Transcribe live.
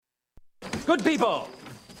Good people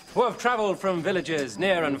who have traveled from villages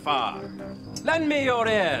near and far, lend me your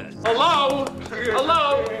ears. Hello?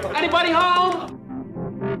 Hello? Anybody home?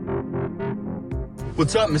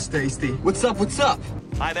 What's up, Miss Tasty? What's up? What's up?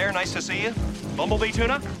 Hi there, nice to see you. Bumblebee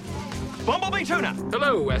Tuna? Bumblebee Tuna!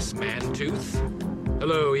 Hello, S. Mantooth.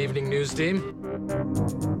 Hello, Evening News Team.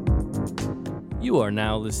 You are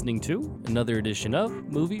now listening to another edition of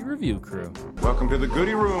Movie Review Crew. Welcome to the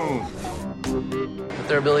goodie room. But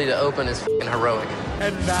their ability to open is f***ing heroic.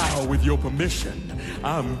 And now, with your permission,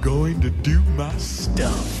 I'm going to do my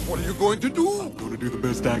stuff. What are you going to do? I'm going to do the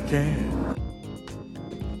best I can.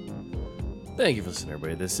 Thank you for listening,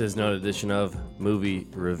 everybody. This is another edition of Movie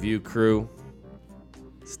Review Crew.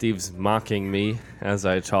 Steve's mocking me as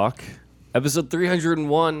I talk. Episode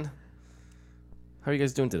 301. How are you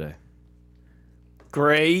guys doing today?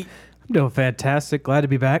 Great. I'm doing fantastic. Glad to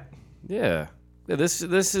be back. Yeah. This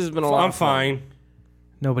has been a lot of fun. I'm fine.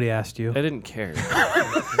 Nobody asked you. I didn't care.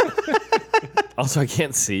 Also, I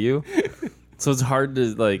can't see you. So it's hard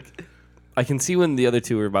to, I can see when the other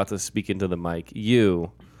two are about to speak into the mic.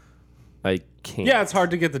 You, I can't. Yeah, it's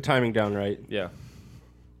hard to get the timing down right. Yeah.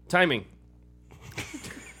 Timing.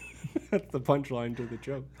 That's the punchline to the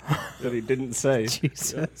joke that he didn't say.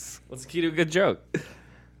 Jesus. What's the key to a good joke?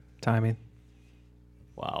 Timing.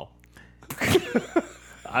 Wow.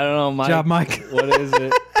 I don't know, Mike. Job, Mike. What is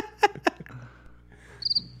it?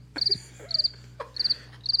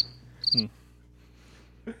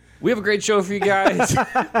 We have a great show for you guys.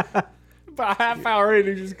 About a half hour in,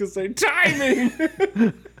 you're just going to say, timing!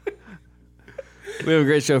 We have a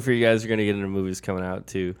great show for you guys. We're going to get into movies coming out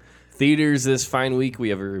to theaters this fine week. We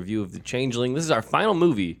have a review of The Changeling. This is our final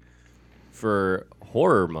movie for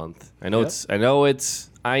horror month. I know.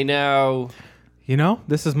 You know,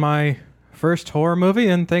 this is my first horror movie,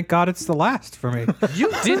 and thank God it's the last for me.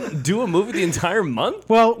 You didn't do a movie the entire month?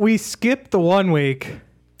 Well, we skipped the 1 week.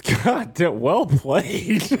 God, well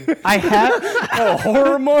played. I have Oh,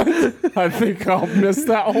 horror month? I think I'll miss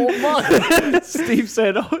that whole month. Steve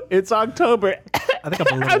said, it's October. I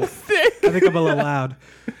think I'm a little loud.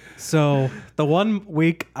 So the 1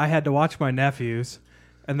 week I had to watch my nephews,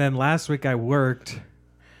 and then last week I worked,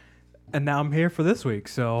 and now I'm here for this week.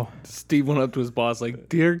 So Steve went up to his boss like,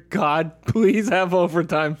 dear God, please have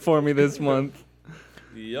overtime for me this month.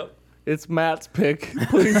 Yep. It's Matt's pick.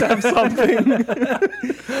 Please have something.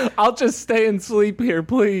 I'll just stay and sleep here,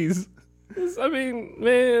 please. I mean,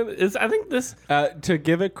 man, I think this... To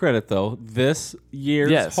give it credit, though, this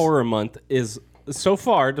year's horror month is, so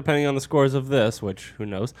far, depending on the scores of this, which who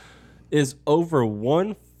knows, is over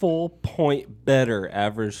 1 full point better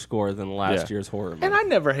average score than last year's horror month. And I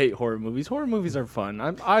never hate horror movies. Horror movies are fun.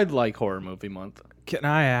 I like horror movie month. can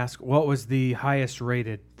I ask, what was the highest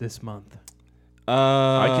rated this month?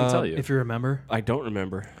 I can tell you. If you remember. I don't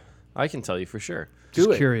remember. I can tell you for sure.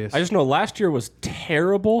 Just curious. I just know last year was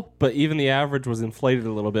terrible, but even the average was inflated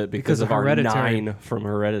a little bit because of our Hereditary. 9 from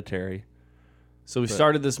Hereditary. So we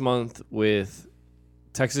started this month with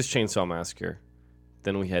Texas Chainsaw Massacre.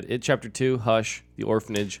 Then we had It Chapter 2, Hush, The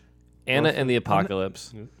Orphanage, Anna and the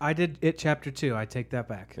Apocalypse. I did It Chapter 2. I take that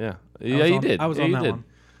back. Yeah. You did. I was on that one.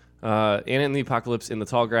 Anna and the Apocalypse, In the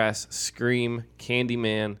Tall Grass, Scream,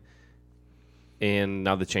 Candyman, and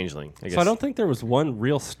now The Changeling, I guess. So I don't think there was one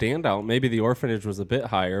real standout. Maybe The Orphanage was a bit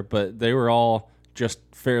higher, but they were all just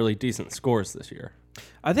fairly decent scores this year.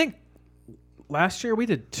 I think last year we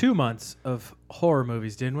did 2 months of horror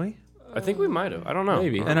movies, didn't we? I think we might have. I don't know.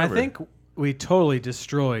 Maybe. And I think we totally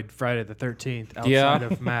destroyed Friday the 13th outside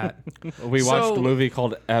of Matt. We watched a movie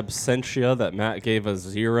called Absentia that Matt gave a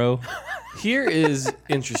 0. Here is an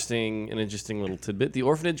interesting little tidbit. The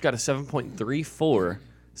Orphanage got a 7.34.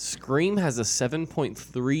 Scream has a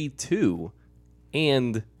 7.32.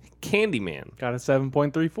 And Candyman got a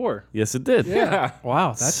 7.34. Yes, it did. Yeah.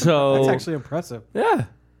 Wow, that's actually impressive. Yeah.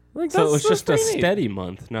 So it was just a steady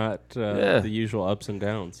month, not the usual ups and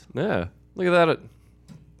downs. Yeah. Look at that.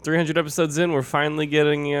 300 episodes in, we're finally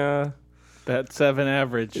getting... that 7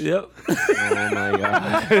 average. Yep. Oh, my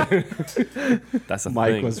God. That's a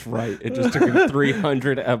Mike thing. was right. It just took him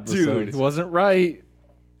 300 episodes. Dude, it wasn't right.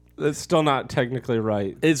 It's still not technically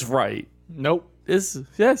right. It's right. Nope. Yes.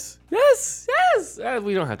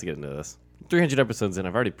 We don't have to get into this. 300 episodes in,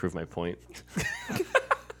 I've already proved my point.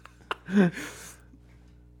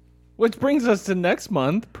 Which brings us to next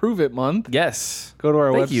month, Prove It Month. Yes. Go to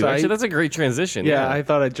our Thank website. you. Actually, that's a great transition. Yeah, I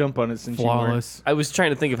thought I'd jump on it since Flawless. I was trying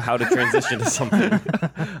to think of how to transition to something.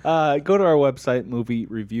 Go to our website,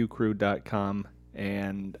 moviereviewcrew.com,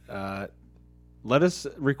 and let us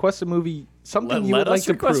request a movie, something you would like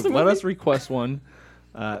to prove. Let us request one.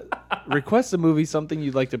 Request a movie, something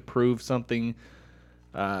you'd like to prove, something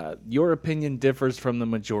Your opinion differs from the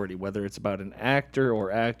majority, whether it's about an actor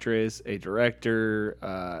or actress, a director,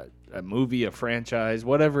 a movie, a franchise,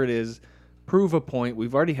 whatever it is. Prove a point.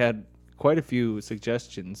 We've already had quite a few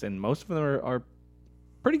suggestions, and most of them are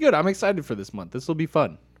pretty good. I'm excited for this month. This will be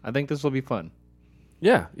fun. I think this will be fun.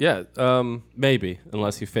 Yeah. Maybe,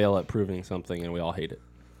 unless you fail at proving something and we all hate it.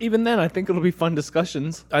 Even then, I think it'll be fun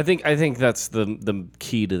discussions. I think that's the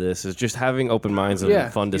key to this is just having open minds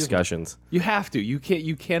and fun discussions. You have to. You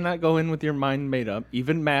cannot go in with your mind made up.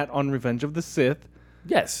 Even Matt on Revenge of the Sith.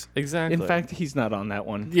 Yes, exactly. In fact, he's not on that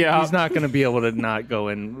one. Yeah. He's not going to be able to not go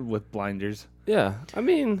in with blinders. Yeah, I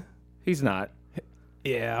mean, He's not.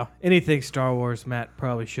 Yeah. Anything Star Wars, Matt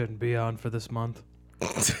probably shouldn't be on for this month. yeah,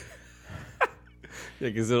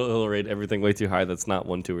 because it'll rate everything way too high. That's not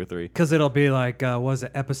 1, 2, or 3. Because it'll be like, was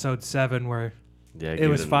it episode 7 where Yeah, it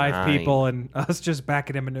was 5 9. people and us just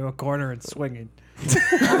backing him into a corner and swinging.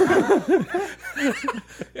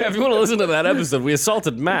 Yeah, if you want to listen to that episode, we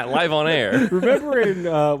assaulted Matt live on air. Remember in,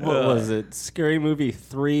 what was it, Scary Movie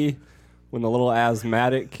 3, when the little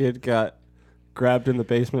asthmatic kid got grabbed in the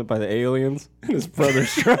basement by the aliens? And his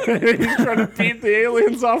brother's he's trying to beat the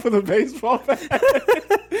aliens off with a baseball bat.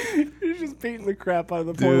 He's just beating the crap out of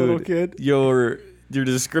the poor little kid. Your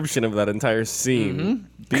description of that entire scene,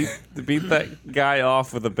 beat that guy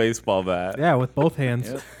off with a baseball bat. Yeah, with both hands.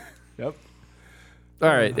 Yep. All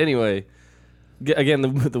right, anyway. Again, the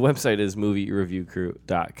website is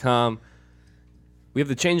moviereviewcrew.com. We have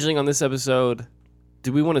the Changeling on this episode.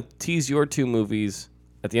 Do we want to tease your 2 movies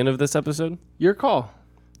at the end of this episode? Your call.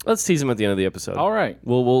 Let's tease them at the end of the episode. All right.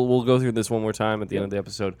 We'll go through this one more time at the end of the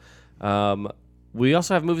episode. We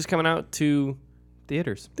also have movies coming out to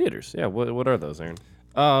Theaters. Yeah, what are those, Aaron?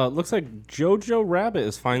 Looks like Jojo Rabbit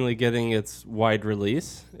is finally getting its wide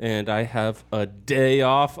release, and I have a day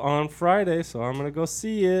off on Friday, so I'm gonna go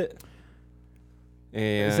see it.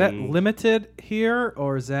 And Is that limited here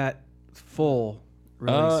or is that full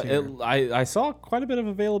release here? I saw quite a bit of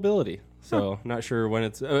availability, so not sure when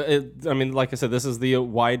it's. I mean, like I said, this is the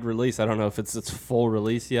wide release. I don't know if it's its full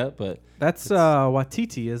release yet, but That's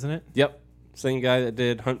Watiti, isn't it? yep, same guy that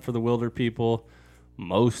did Hunt for the Wilder People.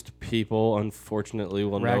 Most people, unfortunately,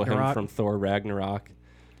 will know him Ragnarok. from Thor Ragnarok.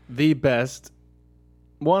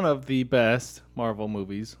 One of the best Marvel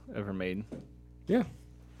movies ever made. Yeah.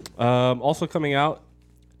 Also coming out,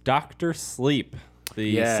 Doctor Sleep,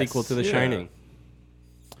 the sequel to The Shining.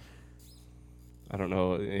 I don't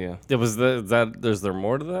know. Yeah. Is there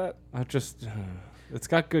more to that? It's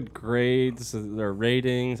got good grades, their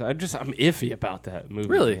ratings. I'm iffy about that movie.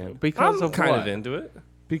 Really? Man. Because I'm of kind what? of into it.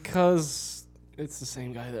 Because it's the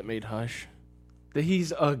same guy that made Hush.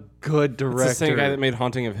 He's a good director. It's the same guy that made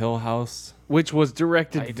Haunting of Hill House. Which was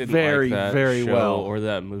directed I didn't very, like that very show well. Or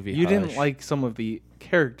that movie. You Hush. didn't like some of the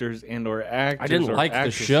characters and or actors. I didn't or like the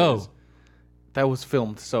actresses. show. That was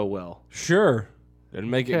filmed so well. Sure. Didn't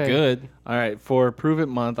make it Okay. good. All right, for Prove It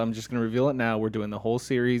Month, I'm just going to reveal it now. We're doing the whole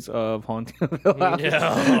series of Haunting of Hill House.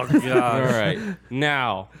 Oh god. All right.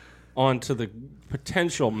 Now, on to the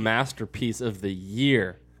potential masterpiece of the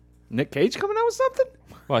year. Nick Cage coming out with something?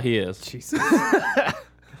 Well, he is. Jesus.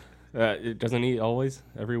 Doesn't he always?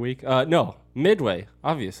 Every week? No. Midway,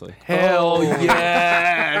 obviously. Hell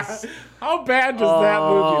yes! How bad does that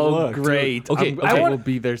movie look? Great. Okay, I okay. will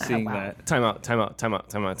be there seeing that. Time out.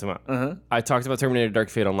 I talked about Terminator Dark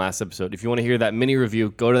Fate on last episode. If you want to hear that mini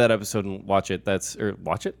review, go to that episode and watch it.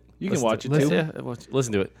 Watch it? You can watch it Listen, too. Yeah,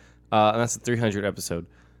 listen to it. And that's the 300 episode.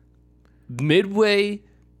 Midway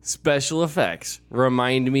special effects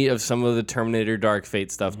remind me of some of the Terminator Dark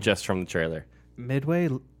Fate stuff just from the trailer. Midway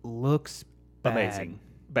looks bad. Amazing.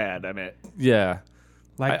 Bad, I meant. Yeah.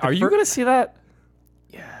 Like Are you going to see that?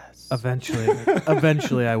 Eventually.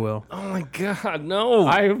 Eventually I will. Oh my god, no.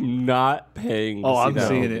 I'm not paying to see I'm that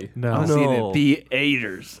seeing movie. it. No. I'm seeing No. it.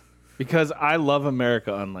 Theaters. Because I love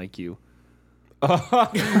America unlike you.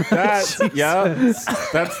 That's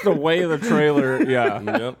the way the trailer. Yeah.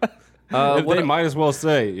 Yep. They might as well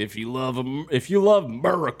say, if you love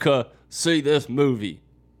America, see this movie,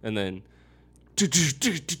 and then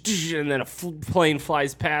a plane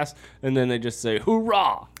flies past, and then they just say,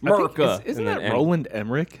 "Hoorah, America!" Isn't and then that end. Roland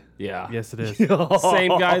Emmerich? Yeah. Yes, it is. Same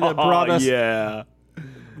guy that brought us Yeah.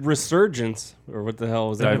 Resurgence, or what the hell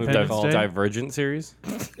was that movie Independence called? Day? Divergent series?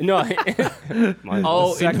 No.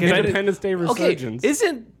 Second- Independence Day Resurgence.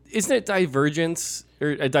 Okay, isn't it Divergence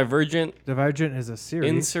or Divergent Divergent is a series.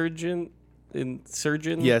 Insurgent?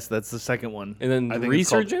 Insurgent? Yes, that's the second one. And then I think it's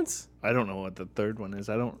called- Resurgence? I don't know what the third one is.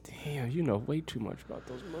 I don't. Damn, you know way too much about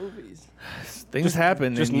those movies. Things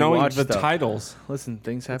happen. Just and you knowing watch the stuff. titles. Listen,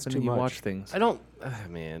 things happen too and you much. watch things. I don't...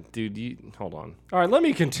 man, dude, you... Hold on. All right, let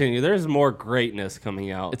me continue. There's more greatness coming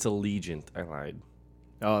out. It's Allegiant. I lied.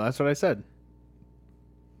 Oh, that's what I said.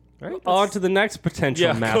 Right? On to the next potential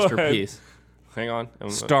Yeah, go masterpiece, Hang on.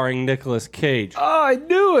 starring Nicolas Cage. Oh, I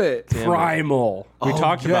knew it. Primal. We Oh,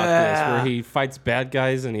 talked about this, yeah. where he fights bad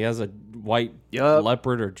guys and he has a white Yup.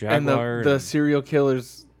 leopard or And jaguar. the serial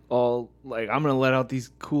killers all like, I'm gonna let out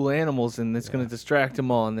these cool animals and it's gonna distract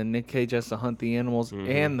them all. And then Nick Cage has to hunt the animals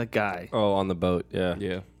and the guy. Oh, on the boat. Yeah.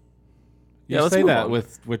 yeah. Yeah, You let's say move that on.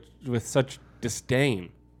 with such disdain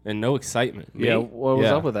and no excitement. Yeah, Me? what was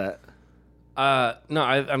Yeah. up with that? No,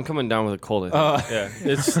 I'm coming down with a cold. I think.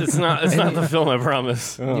 Yeah, it's not the film. I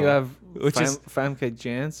promise. You have Which is- Famke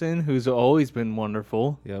Janssen, who's always been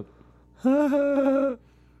wonderful. Yep.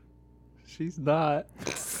 She's not.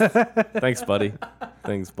 Thanks, buddy.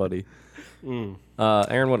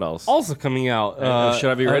 Aaron, what else? Also coming out.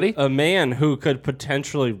 Should I be ready? A man who could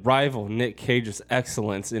potentially rival Nick Cage's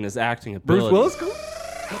excellence in his acting ability. Bruce Willis?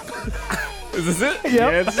 Is this it?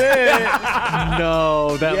 Yep. That's it.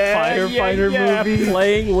 No, that firefighter movie.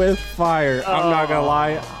 Playing with fire. I'm not gonna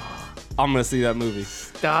lie. I'm gonna see that movie.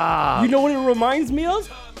 Stop. You know what it reminds me of?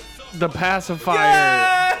 The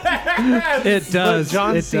pacifier. It does. But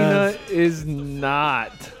John it Cena does. is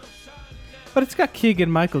not. But it's got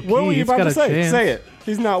Keegan Michael Key. What were you It's about got to a say? chance. Say it.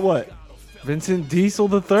 He's not what? Vincent Diesel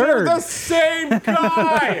the They're third. the same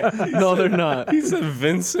guy. No, they're not. He said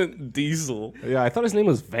Vincent Diesel. Yeah, I thought his name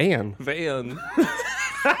was Van. Van.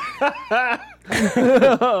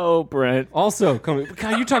 Oh, Brent. Also coming.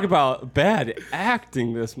 God, you talk about bad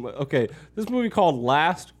acting. This movie called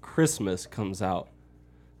Last Christmas comes out,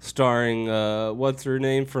 starring what's her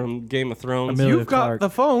name from Game of Thrones? Amelia You've got Clarke. the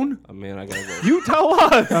phone. Oh man, I gotta go. You tell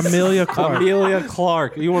us. Amelia Clarke. Amelia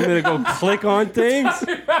Clarke. You want me to go click on things?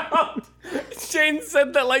 Shane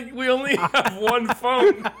said that like we only have one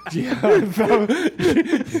phone.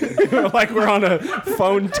 Like we're on a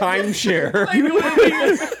phone timeshare.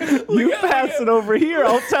 You pass it over here.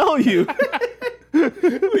 I'll tell you.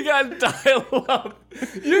 We got dial up.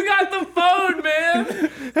 You got the phone, man.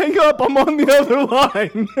 Hang up. I'm on the other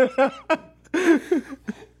line.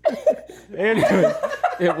 Anyway,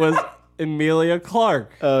 it was Amelia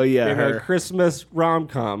Clarke Oh, yeah. in her Christmas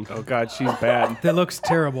rom-com. Oh, God. She's bad. That looks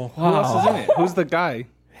terrible. Who else is in it? Who's the guy?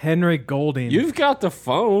 Henry Golding. You've got the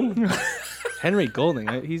phone. Henry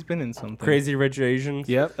Golding. He's been in something. Crazy Rich Asians.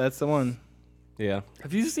 Yep, that's the one. Yeah.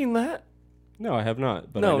 Have you seen that? No, I have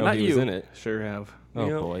not. But No, I know not he was you. in it. Sure have. Oh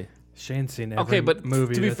You know- boy. Shane's seen every Okay, but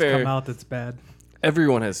movie to be that's fair- come out that's bad.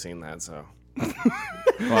 Everyone has seen that, so.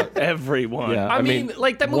 Everyone. Yeah. I mean,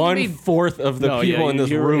 like that movie made 1/4 of the people in this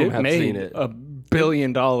room have made seen it. $1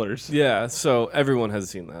 billion. Yeah, so everyone has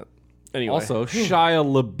seen that. Anyway. Also, Shia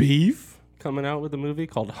LaBeouf coming out with a movie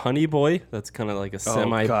called Honey Boy. That's kind of like a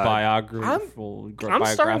semi-biographical.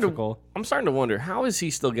 I'm starting to wonder, how is he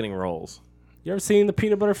still getting roles? You ever seen The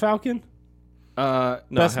Peanut Butter Falcon? No,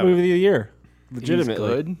 Best I haven't. movie of the year. He's Legitimately.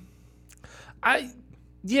 good.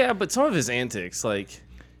 Yeah, but some of his antics, like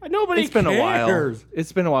Nobody It's been a while. cares.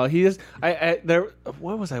 It's been a while. He is.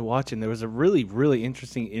 What was I watching? There was a really, really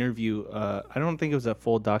interesting interview. I don't think it was a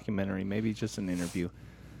full documentary. Maybe just an interview.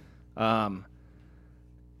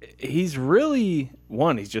 He's really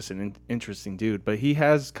he's just an interesting dude, but he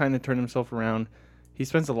has kind of turned himself around. He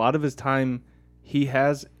spends a lot of his time. He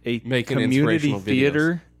has a Making community inspirational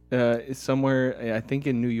theater somewhere, I think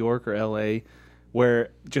in New York or L.A., where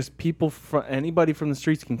just people, anybody from the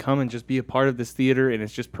streets can come and just be a part of this theater, and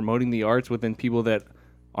it's just promoting the arts within people that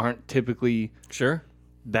aren't typically sure.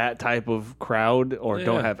 that type of crowd or Yeah.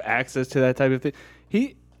 don't have access to that type of thing.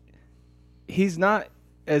 He's not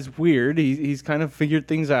as weird. He's kind of figured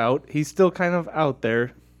things out. He's still kind of out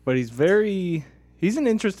there, but he's an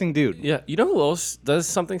interesting dude. Yeah, you know who else does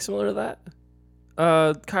something similar to that?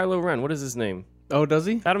 Kylo Ren. What is his name? Oh, does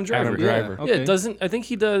he? Adam Driver. Adam Driver. Yeah, okay. Doesn't I think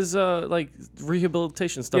he does like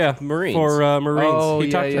rehabilitation stuff Yeah, with Marines. for Marines. Oh, he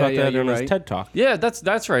yeah, talked yeah, about yeah, that you're in his right. TED Talk. Yeah,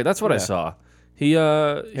 that's right. That's what I Yeah. saw. He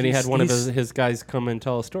And he had one of his guys come and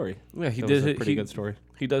tell a story. Yeah, he That did was a it- pretty he- good story.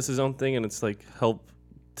 He does his own thing, and it's like help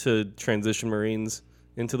to transition Marines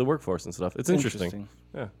into the workforce and stuff. It's interesting.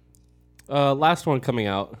 Yeah. Last one coming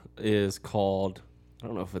out is called, I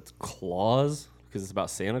don't know if it's Claus, because it's about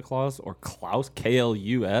Santa Claus, or Klaus,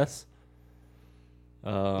 Klus.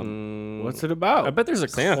 What's it about? I bet there's a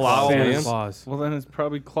Santa Klaus. Claus, Santa man. Claus. Well, then it's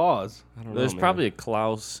probably Claus. I don't know, There's man. probably a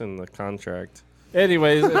Klaus in the contract.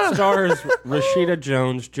 Anyways, it stars Rashida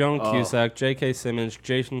Jones, Joan Cusack, J.K. Simmons,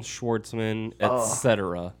 Jason Schwartzman,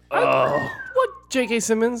 etc. What? J.K.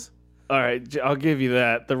 Simmons? All right, I'll give you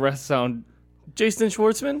that. The rest sound Jason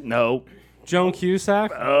Schwartzman? no. Joan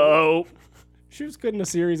Cusack? Oh, She was good in a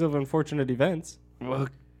series of unfortunate events. well,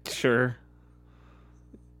 sure.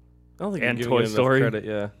 I don't think And you're Toy giving it enough Story. credit,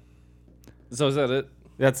 yeah. So is that it?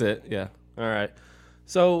 That's it, yeah. All right.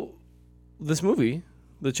 So this movie,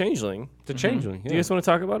 The Changeling, The Changeling, do you guys want to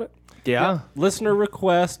talk about it? Yeah. Listener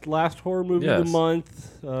request, last horror movie of the Yes.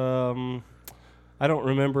 month. I don't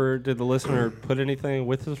remember, did the listener put anything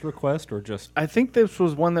with his request or just... I think this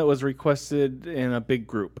was one that was requested in a big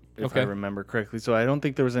group, if I Okay. remember correctly. So I don't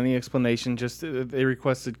think there was any explanation. Just they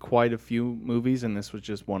requested quite a few movies, and this was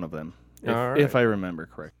just one of them, All if I remember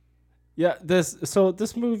correct. Yeah,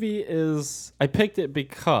 this movie is... I picked it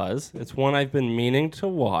because it's one I've been meaning to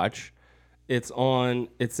watch. It's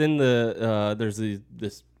in the... there's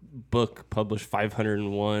this book published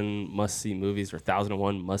 501 must-see movies or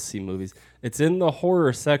 1001 must-see movies. It's in the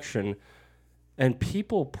horror section, and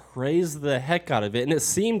people praise the heck out of it. And it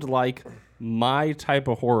seemed like my type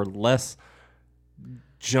of horror, less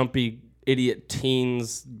jumpy idiot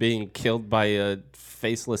teens being killed by a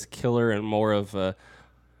faceless killer and more of a...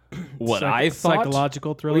 what I thought...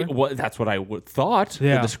 Psychological thriller? That's what I thought,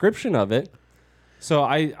 Yeah. the description of it. So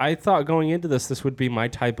I thought going into this would be my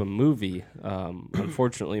type of movie.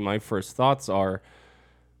 Unfortunately, my first thoughts are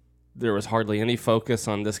there was hardly any focus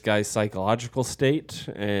on this guy's psychological state,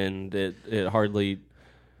 and it hardly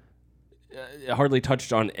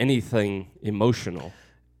touched on anything emotional.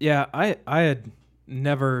 Yeah, I had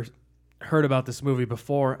never heard about this movie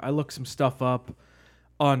before. I looked some stuff up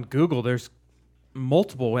on Google. There's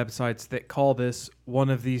multiple websites that call this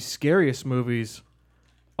one of the scariest movies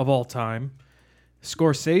of all time.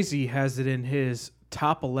 Scorsese has it in his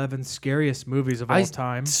top 11 scariest movies of all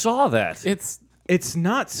time. Saw that. It's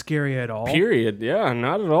not scary at all. Period. Yeah,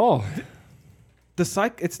 not at all.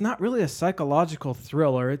 It's not really a psychological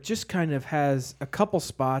thriller. It just kind of has a couple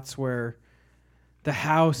spots where the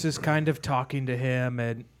house is kind of talking to him,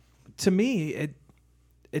 and to me,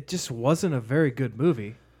 it just wasn't a very good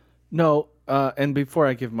movie. No, and before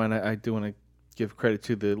I give mine, I do want to give credit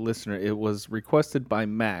to the listener. It was requested by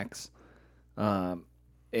Max,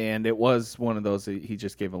 and it was one of those that he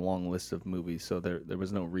just gave a long list of movies, so there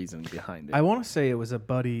was no reason behind it. I want to say it was a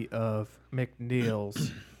buddy of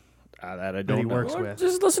McNeil's that I that don't he know. works with.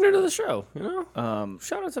 Just listening to the show, you know?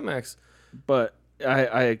 Shout out to Max. But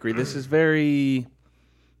I agree. This is very...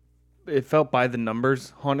 It felt by the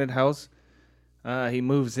numbers haunted house. He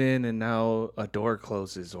moves in and now a door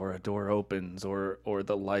closes or a door opens or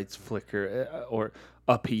the lights flicker or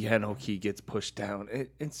a piano key gets pushed down.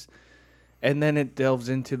 And then it delves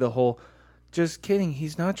into the whole, just kidding,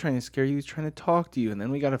 he's not trying to scare you, he's trying to talk to you. And then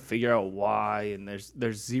we got to figure out why. And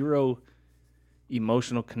there's zero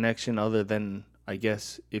emotional connection other than, I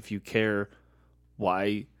guess, if you care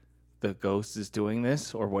why the ghost is doing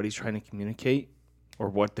this or what he's trying to communicate or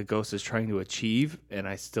what the ghost is trying to achieve. And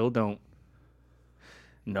I still don't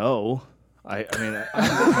know. I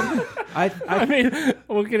mean,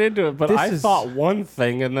 we'll get into it, but I thought one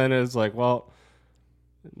thing, and then it's like, well,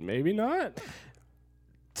 maybe not.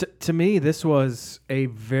 To me, this was a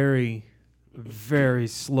very, very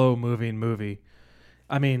slow-moving movie.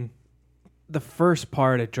 I mean, the first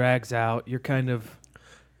part, it drags out. You're kind of...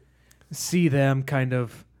 see them kind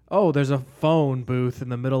of... oh, there's a phone booth in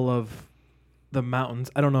the middle of the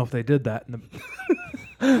mountains. I don't know if they did that.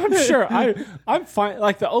 I'm sure. I'm fine.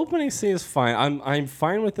 Like, the opening scene is fine. I'm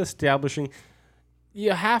fine with establishing...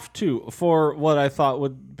 You have to, for what I thought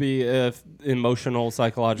would be an emotional,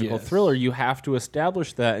 psychological thriller, you have to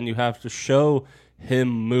establish that, and you have to show him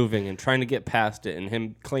moving and trying to get past it, and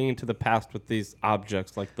him clinging to the past with these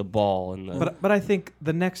objects like the ball and the... But I think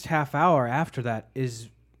the next half hour after that is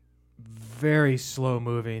very slow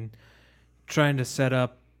moving, trying to set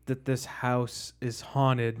up that this house is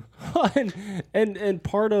haunted. and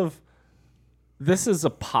part of this is a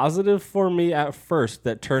positive for me at first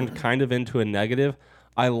that turned kind of into a negative.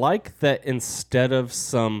 I like that instead of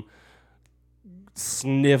some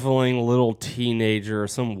sniveling little teenager or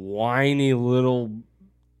some whiny little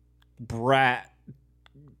brat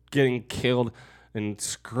getting killed and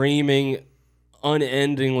screaming,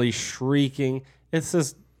 unendingly shrieking, it's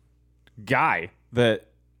this guy that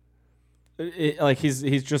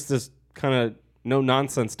he's just this kind of no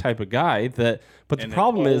nonsense type of guy that, but the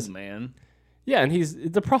problem is, man. Yeah, and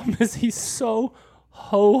the problem is he's so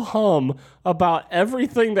ho-hum about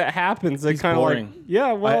everything that happens. That kind of like,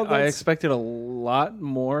 yeah, well, I expected a lot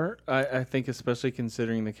more. I think, especially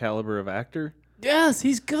considering the caliber of actor. Yes,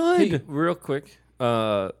 he's good. Hey, real quick,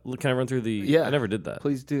 Can I run through the... Yeah. I never did that.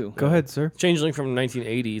 Please do. Go ahead, sir. Changeling from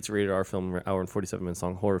 1980. It's a rated R film, hour and 47 minutes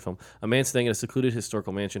long horror film. A man staying in a secluded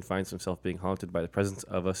historical mansion finds himself being haunted by the presence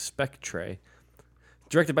of a spectre.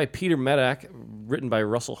 Directed by Peter Medak, written by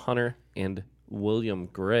Russell Hunter and William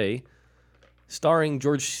Gray. Starring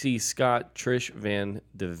George C. Scott, Trish Van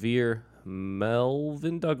Devere,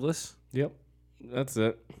 Melvin Douglas. Yep, that's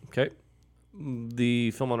it. Okay.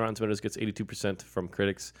 The film on Rotten Tomatoes gets 82% from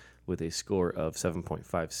critics with a score of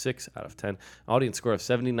 7.56 out of 10. Audience score of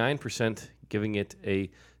 79%, giving it a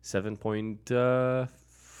 7.4.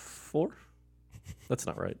 That's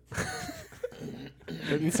not right.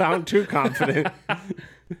 Didn't sound too confident.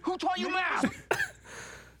 Who taught you math?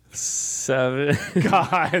 7.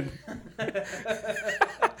 God.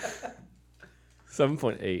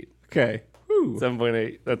 7.8. Okay. Whew.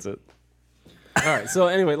 7.8. That's it. All right. So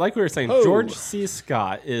anyway, like we were saying, George C.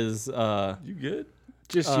 Scott is. You good?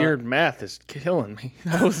 Just your math is killing me.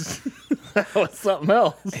 That was something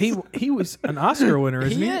else. He was an Oscar winner,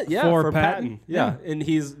 isn't he? Yeah, for Patton. Yeah, and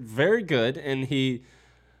he's very good, and he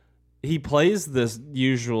plays this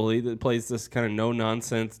plays this kind of no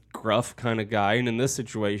nonsense, gruff kind of guy, and in this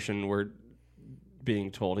situation, we're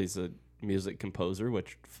being told he's a music composer,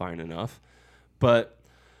 which fine enough, but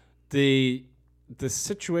the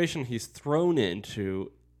situation he's thrown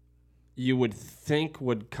into, you would think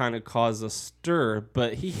would kind of cause a stir,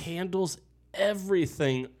 but he handles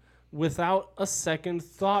everything without a second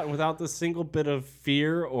thought, without the single bit of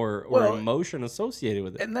fear or emotion associated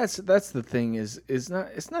with it. And that's the thing is it's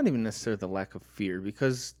not even necessarily the lack of fear,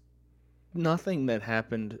 because nothing that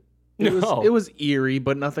happened it was eerie,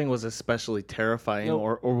 but nothing was especially terrifying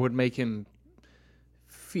or would make him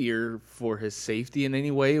fear for his safety in any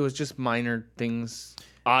way. It was just minor things,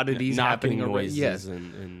 oddities knocking happening noises. Yes.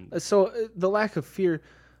 And So the lack of fear,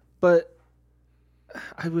 but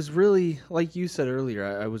I was really, like you said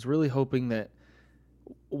earlier, I was really hoping that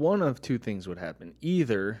one of two things would happen.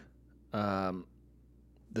 Either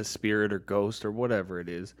the spirit or ghost or whatever it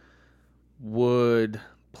is would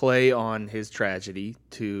play on his tragedy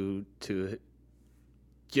to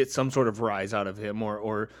get some sort of rise out of him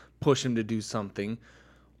or push him to do something,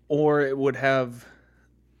 or it would have,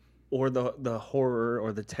 or the horror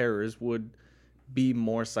or the terrors would be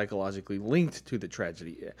more psychologically linked to the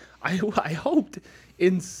tragedy. I hoped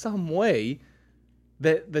in some way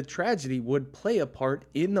that the tragedy would play a part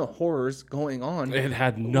in the horrors going on. it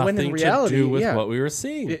had nothing to do with what we were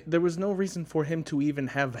seeing. There was no reason for him to even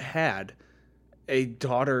have had a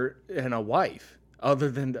daughter and a wife,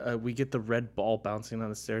 other than we get the red ball bouncing on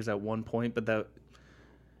the stairs at one point, but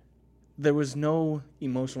there was no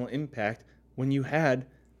emotional impact when you had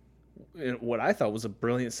what I thought was a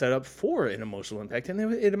brilliant setup for an emotional impact,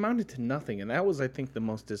 and it amounted to nothing, and that was, I think, the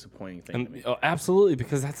most disappointing thing to me. Absolutely,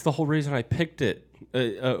 because that's the whole reason I picked it.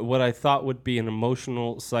 What I thought would be an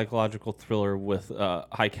emotional, psychological thriller with a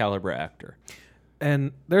high-caliber actor.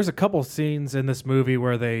 And there's a couple scenes in this movie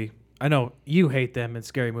where I know you hate them in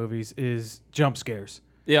scary movies, is jump scares.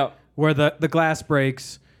 Yeah. Where the glass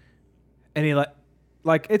breaks, and he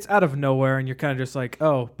like it's out of nowhere, and you're kind of just like,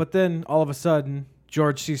 oh, but then all of a sudden,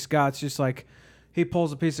 George C. Scott's just like, he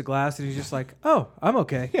pulls a piece of glass and he's just like, oh, I'm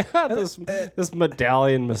okay. Yeah, this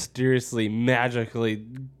medallion mysteriously, magically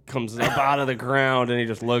comes up out of the ground, and he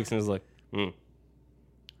just looks and is like, all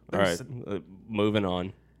right, moving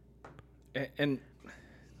on. And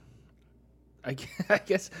I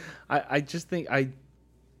guess I just think I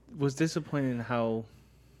was disappointed in how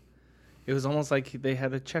it was almost like they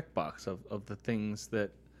had a checkbox of the things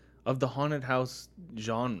of the haunted house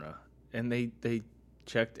genre, and they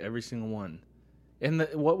checked every single one. And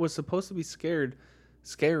what was supposed to be scary,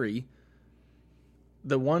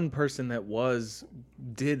 the one person that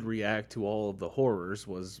did react to all of the horrors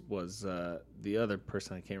was the other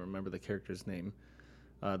person. I can't remember the character's name.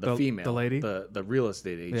 The female, the lady, the real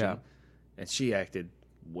estate agent. Yeah. And she acted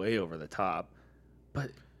way over the top,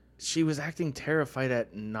 but she was acting terrified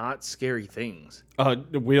at not scary things.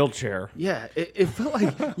 The wheelchair. Yeah, it felt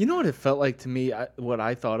like, you know what it felt like to me, what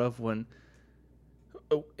I thought of when,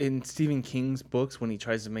 in Stephen King's books, when he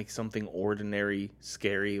tries to make something ordinary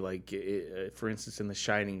scary, like, for instance, in The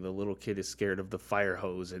Shining, the little kid is scared of the fire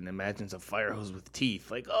hose and imagines a fire hose with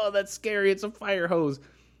teeth. Like, oh, that's scary, it's a fire hose.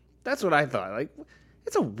 That's what I thought. Like,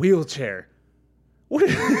 it's a wheelchair. What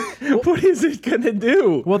is it going to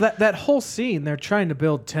do? Well, that whole scene, they're trying to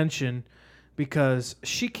build tension because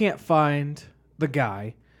she can't find the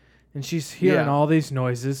guy, and she's hearing all these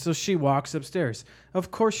noises, so she walks upstairs. Of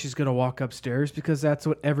course she's going to walk upstairs because that's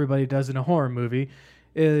what everybody does in a horror movie,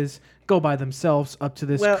 is go by themselves up to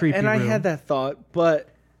this creepy room. And I had that thought, but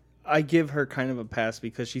I give her kind of a pass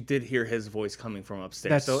because she did hear his voice coming from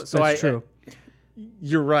upstairs. That's That's true.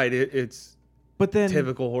 You're right. It's But then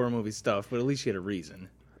typical horror movie stuff, but at least she had a reason.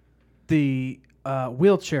 the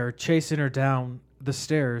wheelchair chasing her down the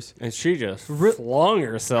stairs, And she just flung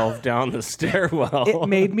herself down the stairwell. it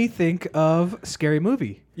made me think of Scary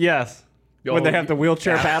Movie. Yes. When they have the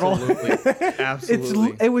wheelchair paddle.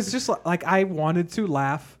 Absolutely. It was just like I wanted to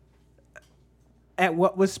laugh at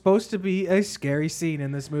what was supposed to be a scary scene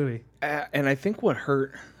in this movie. And I think what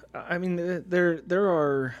hurt, I mean, there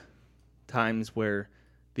are times where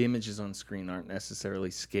the images on screen aren't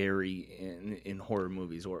necessarily scary in horror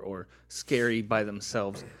movies or scary by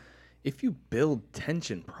themselves. If you build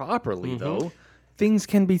tension properly, though, things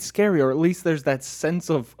can be scary, or at least there's that sense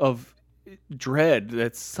of dread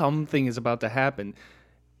that something is about to happen.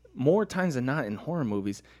 More times than not in horror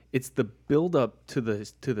movies, it's the build up to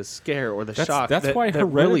the scare or the shock. That's why that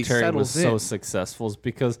Hereditary really was settles so in. successful, is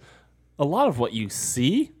because a lot of what you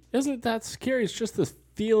see isn't that scary. It's just this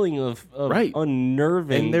feeling of Right.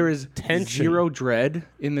 unnerving And there is tension. zero dread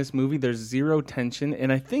in this movie. There's zero tension,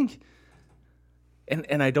 and I think,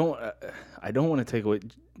 and I don't want to take away.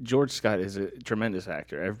 George Scott is a tremendous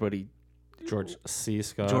actor. Everybody, George C.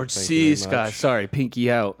 Scott. George thank you C. very Scott. much. Sorry, pinky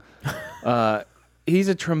out. He's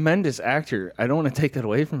a tremendous actor. I don't want to take that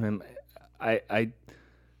away from him. I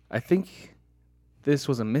think this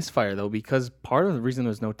was a misfire though, because part of the reason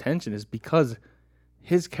there's no tension is because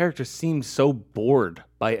his character seemed so bored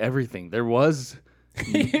by everything. There was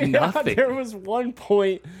nothing. There was one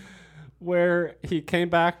point where he came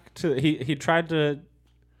back to he tried to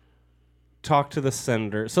talk to the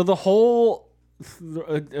senator. So the whole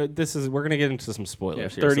this is we're gonna get into some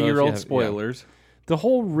spoilers here. So if you 30-year-old have- spoilers. The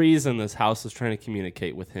whole reason this house is trying to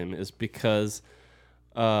communicate with him is because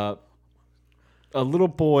a little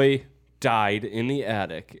boy died in the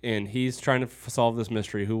attic, and he's trying to solve this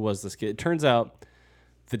mystery. Who was this kid? It turns out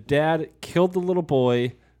the dad killed the little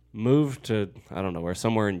boy, moved to, I don't know where,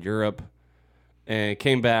 somewhere in Europe, and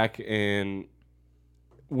came back and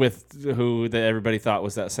with who that everybody thought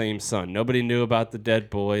was that same son. Nobody knew about the dead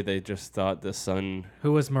boy. They just thought the son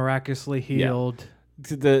Who was miraculously healed.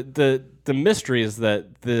 the mystery is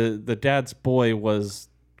that the dad's boy was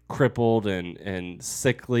crippled and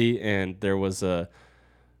sickly, and there was a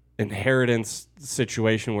inheritance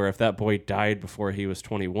situation where if that boy died before he was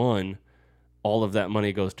 21, all of that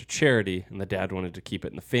money goes to charity, and the dad wanted to keep it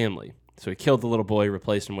in the family. So he killed the little boy,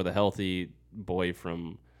 replaced him with a healthy boy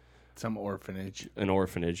from Some orphanage. an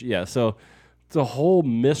orphanage. Yeah, so the whole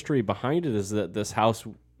mystery behind it is that this house,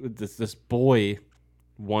 this boy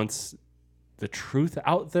wants the truth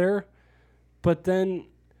out there, but then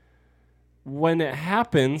when it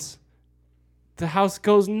happens, the house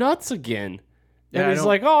goes nuts again. Yeah, And he's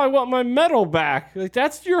like, oh, I want my medal back. Like,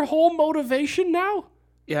 that's your whole motivation now?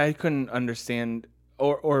 Yeah, I couldn't understand,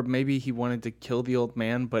 or maybe he wanted to kill the old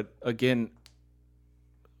man, but again,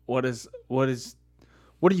 what are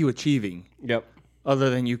you achieving? Yep. Other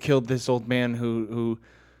than you killed this old man who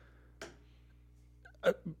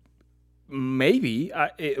maybe,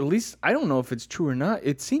 at least, I don't know if it's true or not,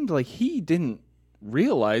 it seemed like he didn't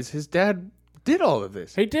realize his dad did all of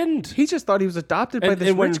this. He didn't. He just thought he was adopted by this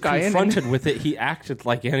and when rich guy. confronted with it, he acted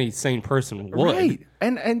like any sane person would. Right.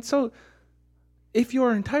 And so if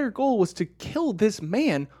your entire goal was to kill this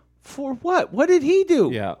man, for what? What did he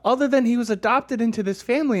do? Yeah. Other than he was adopted into this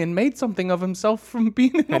family and made something of himself from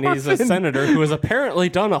being an And he's a orphan. senator who has apparently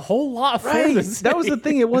done a whole lot for Right. the state. That was the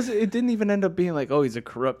thing. It didn't even end up being like, oh, he's a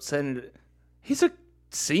corrupt senator.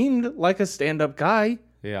 Seemed like a stand-up guy.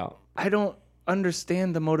 Yeah. I don't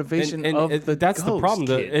understand the motivation of the that's the ghost problem.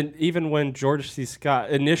 kid. And even when George C.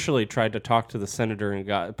 Scott initially tried to talk to the senator and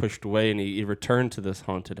got pushed away, and he returned to this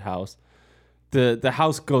haunted house, the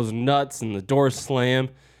house goes nuts and the doors slam.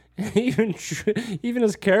 And even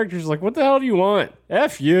his character's like, "What the hell do you want?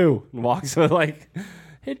 F you!" And walks away. Like,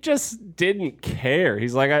 it just didn't care.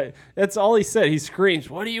 He's like, that's all he said. He screams,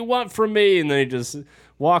 "What do you want from me?" And then he just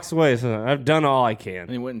walks away. So I've done all I can.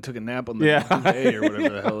 And he went and took a nap on the day or whatever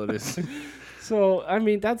the hell it is. So I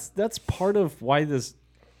mean, that's part of why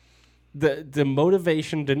the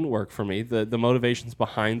motivation didn't work for me. The motivations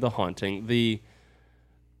behind the haunting, the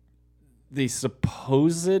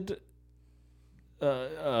supposed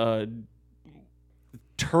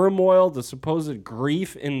turmoil, the supposed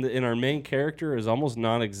grief in our main character is almost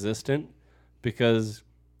non-existent, because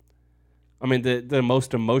I mean the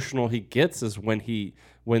most emotional he gets is when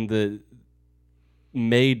the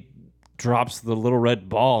maid drops the little red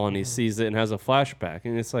ball and he sees it and has a flashback,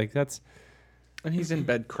 and it's like that's. And he's in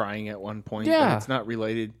bed crying at one point. Yeah. And it's not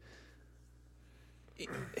related.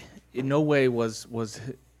 In no way was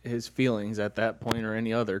his feelings at that point or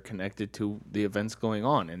any other connected to the events going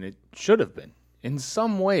on, and it should have been. In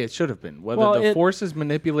some way, it should have been. Whether the Force is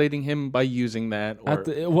manipulating him by using that, or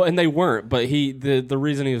and they weren't. But the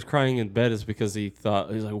reason he was crying in bed is because he's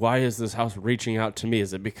like, why is this house reaching out to me?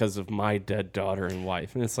 Is it because of my dead daughter and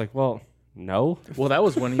wife? And it's like, well, no. Well, that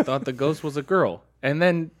was when he thought the ghost was a girl, and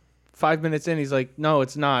then 5 minutes in, he's like, no,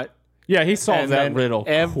 it's not. Yeah, he solved that riddle.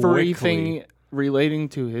 Everything quickly. Relating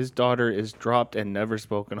to his daughter is dropped and never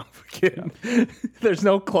spoken of again. Yeah. There's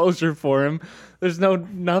no closure for him. There's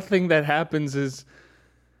nothing that happens is.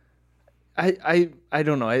 I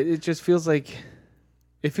don't know. It just feels like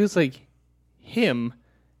him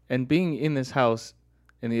and being in this house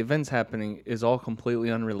and the events happening is all completely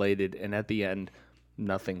unrelated. And at the end,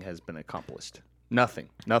 nothing has been accomplished. Nothing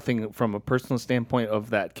from a personal standpoint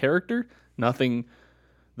of that character. Nothing.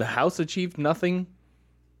 The house achieved nothing.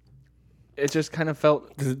 It just kind of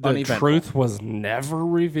felt the truth was never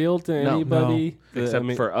revealed to anybody,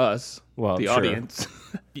 except for us, the audience.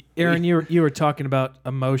 Aaron, you were talking about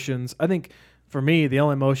emotions. I think for me, the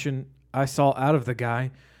only emotion I saw out of the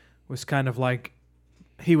guy was kind of like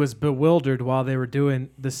he was bewildered while they were doing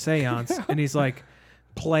the seance, and he's like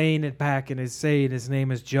playing it back and is saying his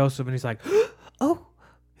name is Joseph, and he's like,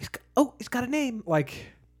 he's got a name, like,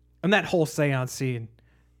 and that whole seance scene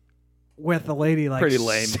with the lady like pretty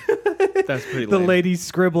lame. That's pretty lame. The lady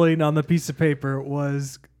scribbling on the piece of paper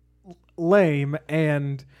was lame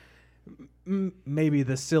and maybe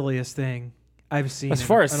the silliest thing I've seen. As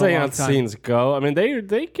far as seance scenes go, I mean,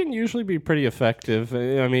 they can usually be pretty effective.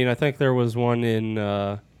 I mean, I think there was one in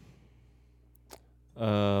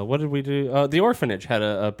what did we do? The Orphanage had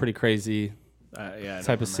a pretty crazy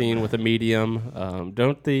type of scene with a medium.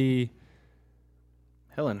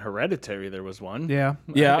 Hell, in Hereditary, there was one. Yeah,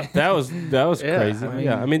 that was crazy.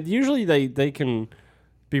 I mean, usually they can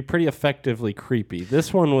be pretty effectively creepy.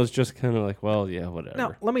 This one was just kind of like, well, yeah, whatever.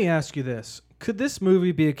 Now, let me ask you this: could this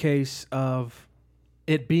movie be a case of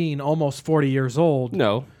it being almost 40 years old?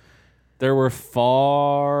 No, there were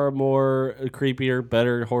far more creepier,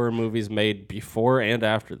 better horror movies made before and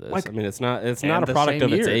after this. Like, I mean, it's not a product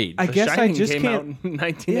of its age. I guess I just came out in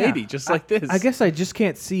 1980, just like this. I guess I just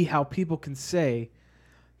can't see how people can say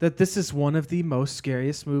that this is one of the most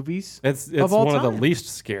scariest movies it's of all one time. Of the least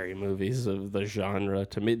scary movies of the genre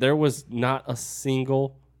to me. There was not a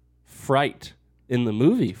single fright in the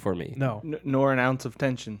movie for me. No. Nor an ounce of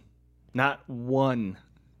tension. Not 1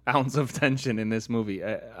 ounce of tension in this movie.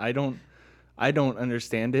 I don't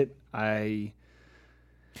understand it. And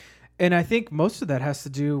I think most of that has to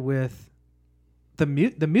do with the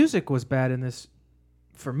music was bad in this,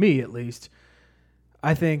 for me at least.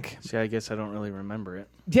 I think. See, I guess I don't really remember it.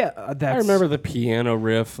 Yeah, I remember the piano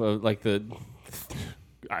riff of like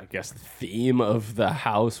I guess the theme of the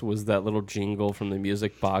house was that little jingle from the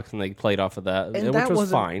music box, and they played off of that, which was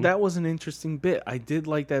fine. That was an interesting bit. I did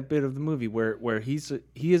like that bit of the movie where he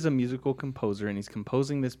is a musical composer and he's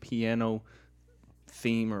composing this piano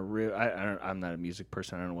theme or riff. I'm not a music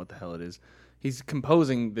person. I don't know what the hell it is. He's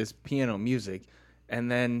composing this piano music, and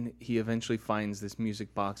then he eventually finds this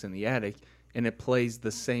music box in the attic. And it plays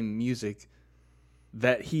the same music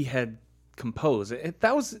that he had composed.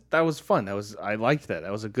 That was fun. I liked that.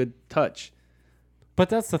 That was a good touch. But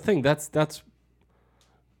that's the thing. That's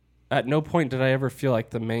at no point did I ever feel like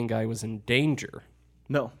the main guy was in danger.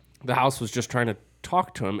 No. The house was just trying to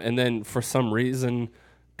talk to him, and then for some reason,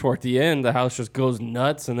 toward the end, the house just goes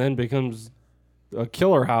nuts and then becomes a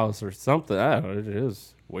killer house or something. I don't know. It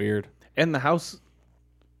is weird. And the house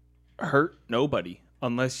hurt nobody.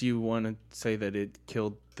 Unless you want to say that it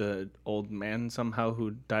killed the old man somehow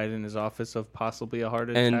who died in his office of possibly a heart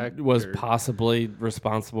attack. And was possibly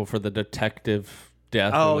responsible for the detective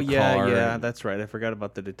death Oh, in the yeah, car. yeah, that's right. I forgot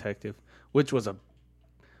about the detective, which was a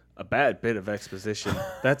bad bit of exposition.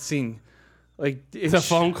 That scene, like... It's a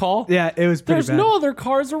phone call? Yeah, it was pretty There's bad. no other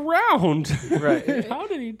cars around. Right. How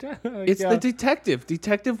did he die? It's the detective.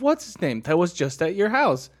 Detective, what's his name? That was just at your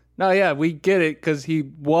house. No, yeah, we get it because he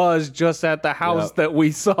was just at the house that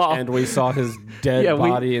we saw. And we saw his dead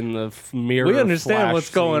body in the mirror. We understand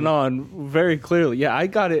what's going scene. on very clearly. Yeah, I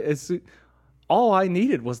got it. All I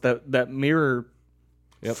needed was that mirror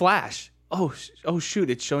flash. Oh, shoot,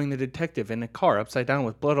 it's showing the detective in a car upside down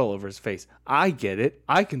with blood all over his face. I get it.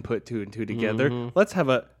 I can put 2 and 2 together. Mm-hmm. Let's have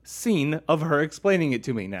a scene of her explaining it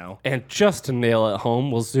to me now. And just to nail it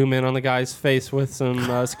home, we'll zoom in on the guy's face with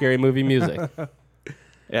some scary movie music.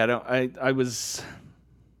 Yeah, I was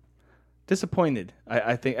disappointed.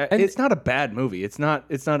 I think it's not a bad movie. It's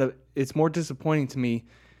more disappointing to me.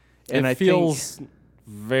 And it feels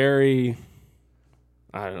very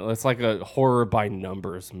I don't know. It's like a horror by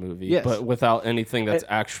numbers movie, Yes. but without anything that's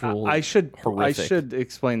actual. I should horrific.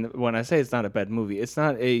 explain that when I say it's not a bad movie, it's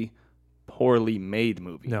not a poorly made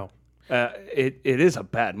movie. No. It is a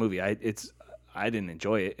bad movie. I didn't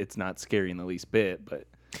enjoy it. It's not scary in the least bit, but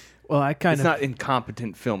Well, it's not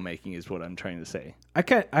incompetent filmmaking, is what I'm trying to say.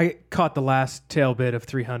 I caught the last tail bit of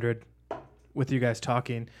 300 with you guys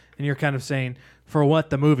talking, and you're kind of saying for what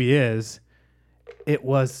the movie is, it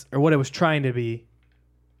was, or what it was trying to be,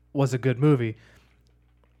 was a good movie.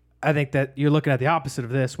 I think that you're looking at the opposite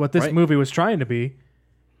of this. What this movie was trying to be,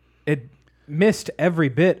 it missed every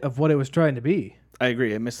bit of what it was trying to be. I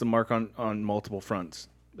agree. It missed the mark on multiple fronts.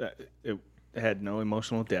 It had no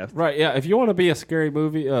emotional depth. Right, yeah. If you want to be a scary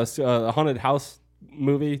movie, a haunted house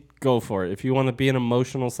movie, go for it. If you want to be an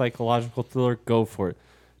emotional, psychological thriller, go for it.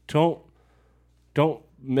 Don't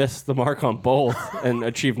miss the mark on both and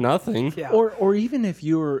achieve nothing. Yeah. Or even if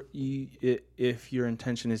your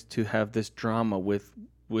intention is to have this drama with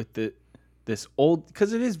this old,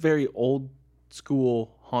 because it is very old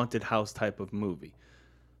school haunted house type of movie.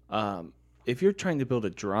 If you're trying to build a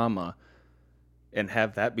drama and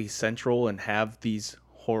have that be central and have these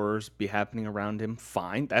horrors be happening around him,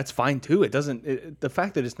 fine. That's fine too. It doesn't. The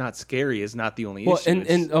fact that it's not scary is not the only issue.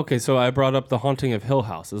 And okay, so I brought up The Haunting of Hill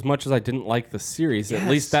House. As much as I didn't like the series, at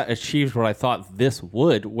least that achieved what I thought this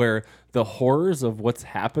would, where the horrors of what's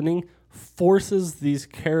happening forces these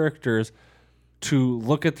characters to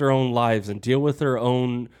look at their own lives and deal with their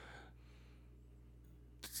own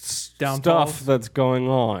stuff that's going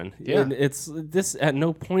on. Yeah. And it's this. At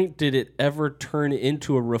no point did it ever turn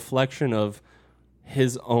into a reflection of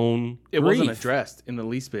his own it grief. wasn't addressed in the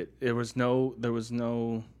least bit. There was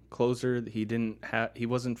no closure. He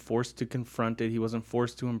wasn't forced to confront it. He wasn't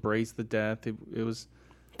forced to embrace the death. It was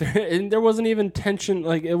And there wasn't even tension.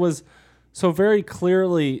 Like, it was so very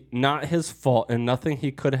clearly not his fault and nothing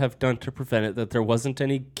he could have done to prevent it, that there wasn't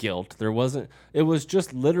any guilt. It was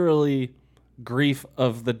just literally grief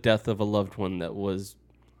of the death of a loved one that was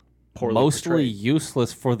poorly mostly portrayed.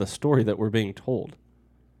 useless for the story that we're being told.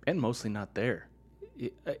 And mostly not there.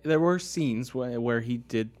 There were scenes where he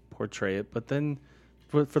did portray it, but then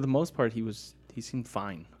for the most part he seemed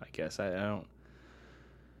fine, I guess. I don't.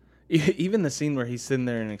 Even the scene where he's sitting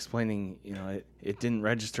there and explaining, it didn't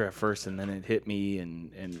register at first and then it hit me,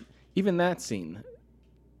 and even that scene,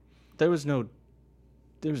 there was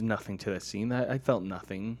nothing to that scene. I felt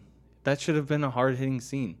nothing. That should have been a hard-hitting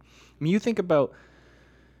scene. I mean, you think about,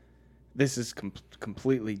 this is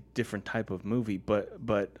completely different type of movie, but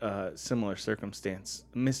similar circumstance.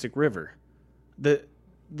 Mystic River, the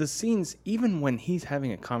scenes, even when he's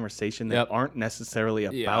having a conversation that aren't necessarily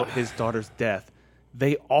about his daughter's death,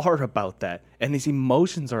 they are about that, and his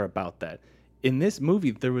emotions are about that. In this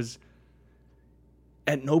movie, there was,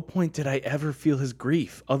 at no point did I ever feel his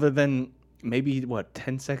grief, other than maybe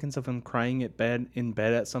 10 seconds of him crying in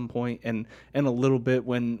bed at some point, and a little bit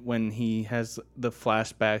when he has the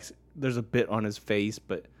flashbacks. There's a bit on his face,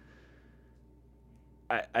 but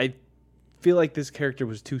I feel like this character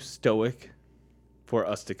was too stoic for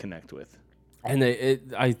us to connect with. And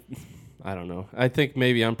I don't know. I think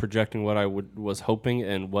maybe I'm projecting what I was hoping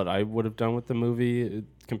and what I would have done with the movie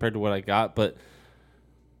compared to what I got, but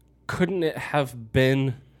couldn't it have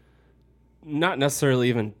been not necessarily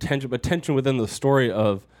even tension, but tension within the story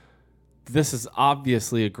of, this is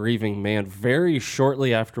obviously a grieving man. Very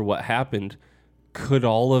shortly after what happened, could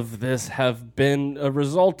all of this have been a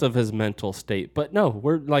result of his mental state? But no,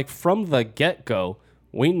 we're like, from the get-go,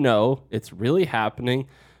 we know it's really happening.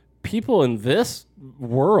 People in this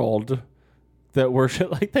world that were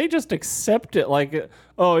like, they just accept it like,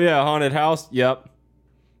 oh yeah, haunted house, yep.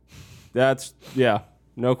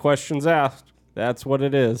 No questions asked. That's what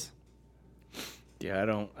it is. Yeah, I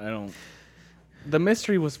don't. The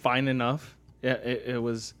mystery was fine enough. Yeah, it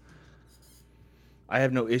was. I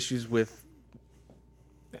have no issues with.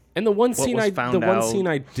 And the one scene out. scene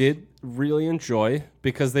I did really enjoy,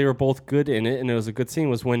 because they were both good in it, and it was a good scene,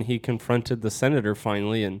 was when he confronted the senator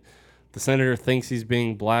finally, and the senator thinks he's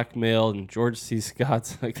being blackmailed, and George C.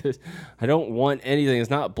 Scott's like, I don't want anything.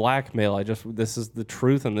 It's not blackmail. This is the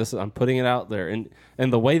truth, and I'm putting it out there.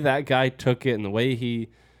 And the way that guy took it, and the way he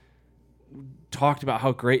talked about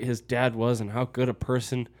how great his dad was and how good a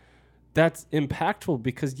person, that's impactful,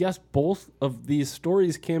 because yes, both of these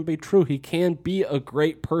stories can be true. He can be a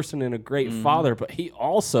great person and a great father, but he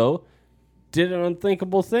also did an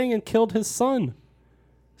unthinkable thing and killed his son.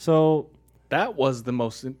 So that was the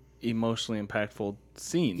most emotionally impactful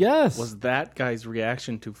scene. Yes. Was that guy's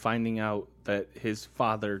reaction to finding out that his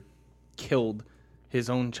father killed his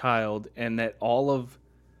own child, and that all of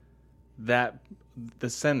that the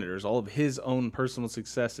senators, all of his own personal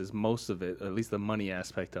successes, most of it, at least the money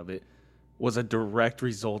aspect of it, was a direct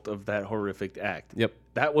result of that horrific act. Yep.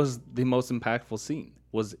 That was the most impactful scene,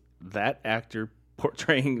 was that actor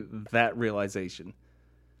portraying that realization.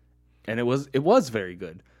 And it was very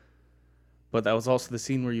good. But that was also the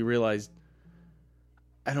scene where you realized,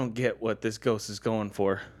 I don't get what this ghost is going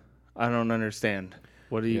for. I don't understand.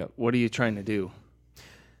 What are you trying to do?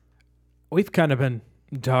 We've kind of been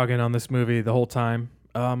dogging on this movie the whole time.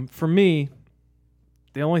 For me,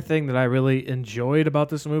 the only thing that I really enjoyed about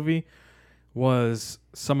this movie was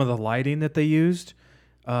some of the lighting that they used,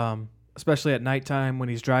 especially at nighttime when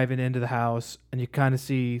he's driving into the house, and you kind of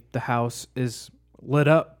see the house is lit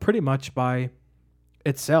up pretty much by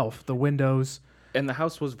itself, the windows. And the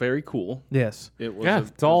house was very cool. Yes. It was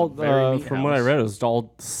It's all, very neat from what I house. read, it was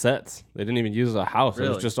all sets. They didn't even use a house. It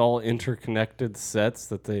Really? was just all interconnected sets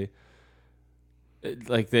that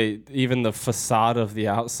even the facade of the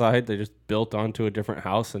outside, they just built onto a different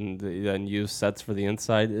house and they then used sets for the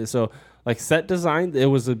inside. So, like, set design, it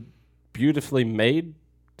was a beautifully made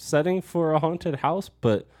setting for a haunted house,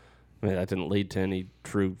 but I mean, that didn't lead to any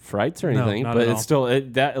true frights or anything. not But at it's all. still,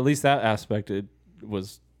 at least that aspect, it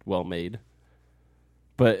was well made.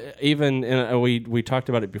 But even, we talked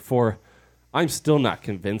about it before, I'm still not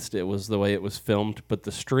convinced it was the way it was filmed. But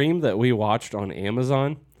the stream that we watched on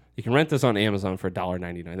Amazon, you can rent this on Amazon for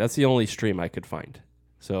 $1.99. That's the only stream I could find.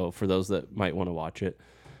 So for those that might want to watch it.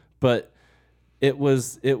 But it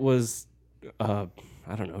was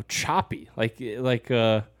I don't know, choppy. Like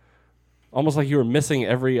almost like you were missing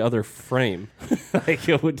every other frame.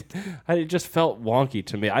 It just felt wonky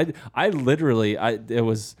to me. I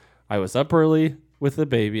was up early with the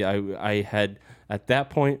baby. I had, at that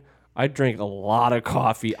point, I drank a lot of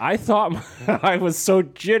coffee. I thought I was so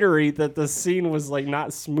jittery that the scene was like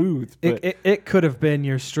not smooth. But It could have been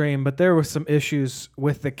your stream, but there was some issues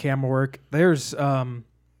with the camera work. There's a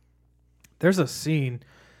scene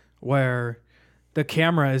where the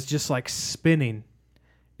camera is just like spinning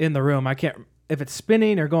in the room. I can't if it's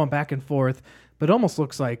spinning or going back and forth, but it almost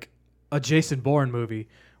looks like a Jason Bourne movie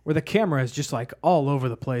where the camera is just like all over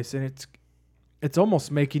the place, and it's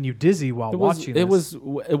almost making you dizzy while watching this. It was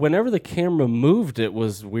whenever the camera moved, it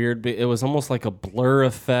was weird. It was almost like a blur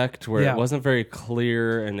effect where it wasn't very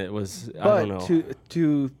clear, and it was I don't know.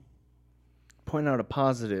 To point out a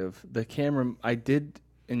positive, the camera, I did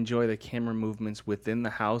enjoy the camera movements within the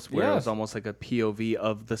house where it was almost like a POV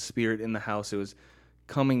of the spirit in the house. It was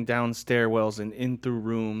coming down stairwells and in through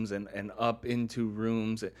rooms and up into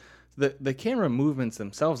rooms. The camera movements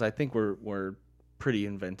themselves, I think, were pretty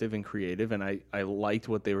inventive and creative, and I liked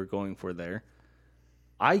what they were going for there.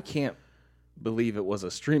 I can't believe it was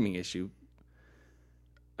a streaming issue.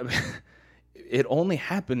 It only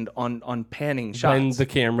happened on panning shots. When the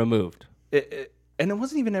camera moved. And it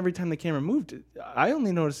wasn't even every time the camera moved. I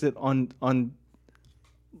only noticed it on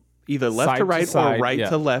either left Side to to right side, or right yeah.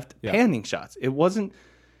 to left Yeah. panning shots. It wasn't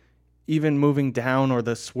even moving down or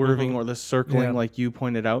the swerving or the circling like you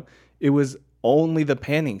pointed out. It was only the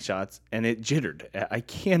panning shots, and it jittered. I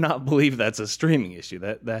cannot believe that's a streaming issue.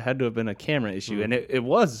 That had to have been a camera issue, and it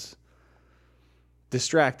was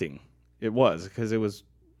distracting. It was, because it was...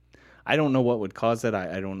 I don't know what would cause that.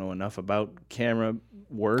 I don't know enough about camera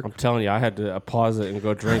work. I'm telling you, I had to pause it and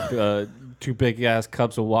go drink 2 big-ass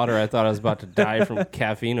cups of water. I thought I was about to die from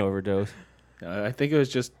caffeine overdose. I think it was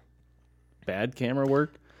just bad camera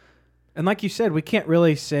work. And like you said, we can't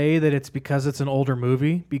really say that it's because it's an older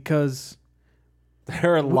movie, because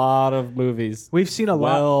There are a lot of movies we've seen a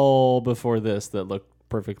lot. well before this that look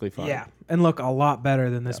perfectly fine. Yeah, and look a lot better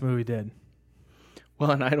than this movie did.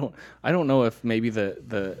 Well, and I don't know if maybe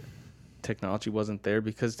the technology wasn't there,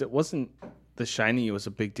 because it wasn't The Shining. It was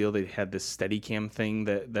a big deal. They had this Steadicam thing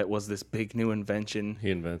that was this big new invention.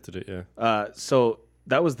 He invented it, yeah. So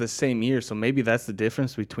that was the same year. So maybe that's the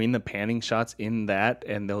difference between the panning shots in that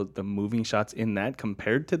and the moving shots in that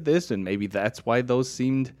compared to this, and maybe that's why those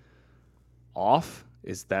seemed off.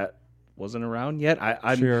 Is that wasn't around yet?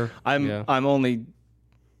 I'm only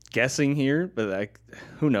guessing here, but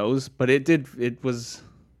who knows? But it was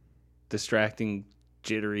distracting,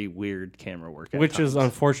 jittery, weird camera work, Which is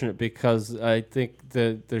unfortunate, because I think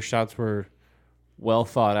their shots were well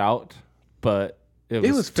thought out, but it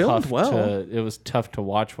was filmed tough well. It was tough to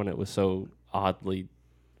watch when it was so oddly,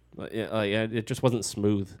 it just wasn't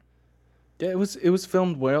smooth. Yeah, it was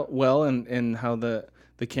filmed well, and how the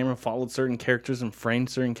camera followed certain characters and framed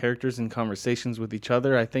certain characters in conversations with each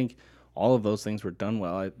other. I think all of those things were done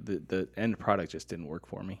well. The end product just didn't work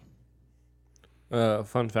for me.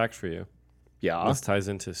 Fun fact for you. Yeah. This ties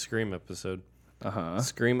into Scream episode. Uh-huh.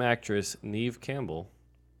 Scream actress Neve Campbell.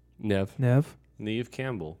 Nev. Neve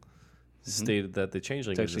Campbell, stated that The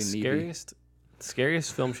Changeling is the actually Neve.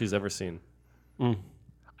 scariest film she's ever seen.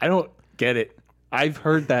 I don't get it. I've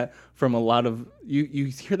heard that from a lot of you. You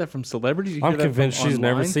hear that from celebrities. You hear I'm that convinced from she's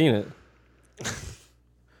never online? seen it.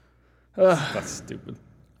 That's stupid.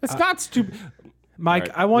 It's not stupid. Mike,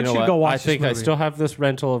 Alright, I want you, know to what? go watch I think this I movie. still have this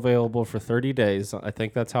rental available for 30 days. I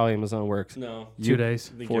think that's how Amazon works. No. 2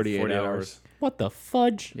 days. 48 hours. What the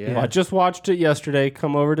fudge? Yeah. I just watched it yesterday.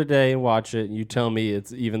 Come over today and watch it. And you tell me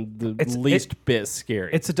it's even the least bit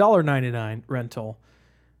scary. It's $1.99 rental.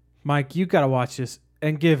 Mike, you got to watch this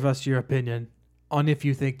and give us your opinion on if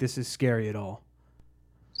you think this is scary at all.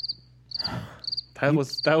 That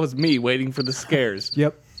was me waiting for the scares.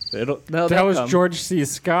 Yep. that was George C.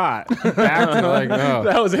 Scott acting like, oh.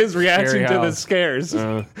 That was his reaction Scary to the house. scares.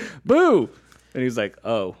 Boo! And he's like,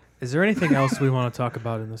 "Oh Is there anything else we want to talk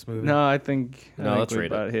about in this movie? no, I think let's we rate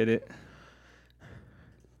it. about hit it."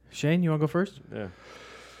 Shane, you want to go first?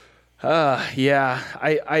 Yeah. Yeah.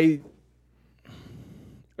 I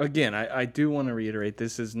do want to reiterate,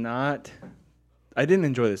 this is not. I didn't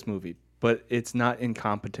enjoy this movie, but it's not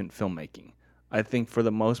incompetent filmmaking. I think for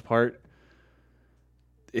the most part,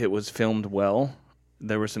 it was filmed well.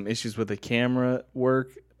 There were some issues with the camera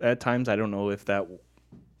work at times. I don't know if that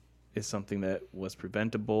is something that was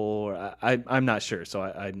preventable, or I'm not sure. So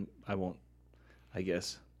I won't, I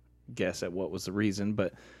guess at what was the reason.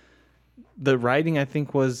 But the writing, I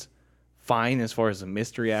think, was fine as far as the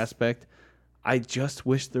mystery aspect. I just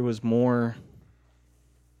wish there was more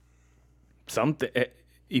something,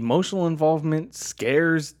 emotional involvement,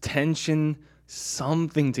 scares, tension,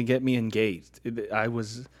 something to get me engaged.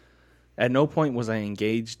 At no point was I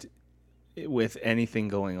engaged with anything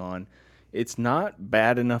going on. It's not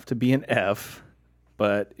bad enough to be an F,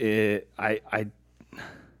 but I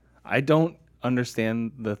don't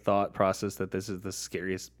understand the thought process that this is the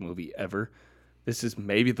scariest movie ever. This is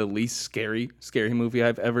maybe the least scary movie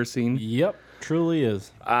I've ever seen. Yep, truly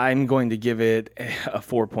is. I'm going to give it a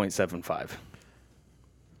 4.75.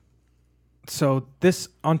 So this,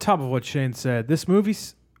 on top of what Shane said, this movie,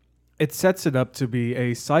 it sets it up to be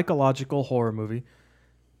a psychological horror movie.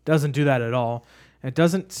 Doesn't do that at all. It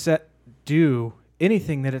doesn't do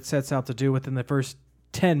anything that it sets out to do within the first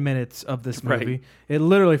 10 minutes of this movie. Right. It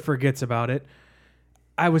literally forgets about it.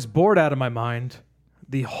 I was bored out of my mind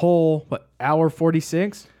the whole, hour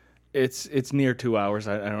 46? It's near 2 hours.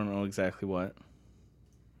 I don't know exactly what.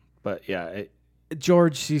 But yeah.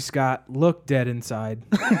 George C. Scott looked dead inside.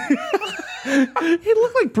 He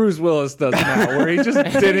looked like Bruce Willis does now, where he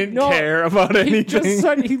just didn't care about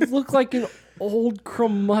anything. He looked like an old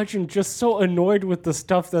curmudgeon, just so annoyed with the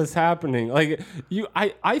stuff that's happening. Like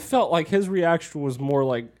I felt like his reaction was more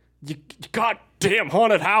like, "You goddamn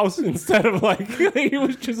haunted house," instead of like he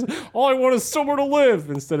was just, "All I want is somewhere to live,"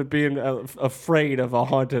 instead of being afraid of a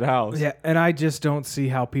haunted house. Yeah, and I just don't see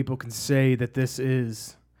how people can say that this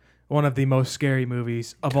is one of the most scary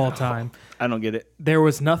movies of all time. I don't get it. There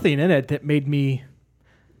was nothing in it that made me...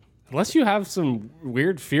 Unless you have some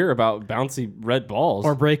weird fear about bouncy red balls.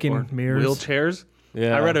 Or breaking mirrors. Wheelchairs.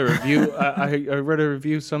 Yeah. I read a review. I read a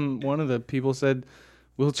review. One of the people said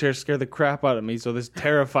wheelchairs scare the crap out of me, so this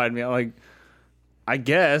terrified me. I'm like, I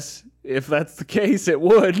guess if that's the case, it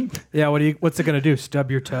would. Yeah, what's it going to do? Stub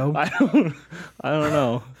your toe? I don't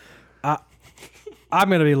know. I'm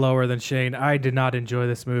going to be lower than Shane. I did not enjoy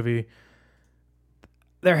this movie.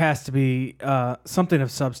 There has to be something of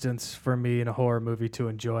substance for me in a horror movie to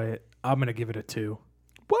enjoy it. I'm going to give it a 2.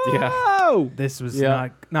 Whoa! Yeah. This was Yeah.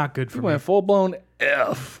 not good for You me. went full blown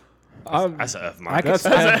F. That's a F I mark. could,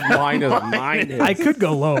 That's mine. I could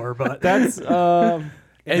go lower, but That's And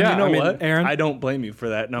Yeah, you know I mean, what, Aaron? I don't blame you for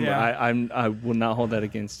that number. Yeah. I will not hold that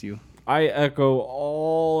against you. I echo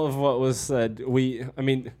all of what was said.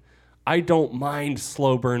 I don't mind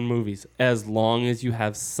slow burn movies as long as you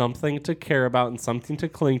have something to care about and something to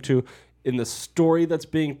cling to in the story that's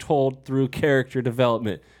being told through character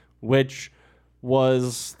development, which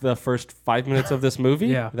was the first 5 minutes of this movie.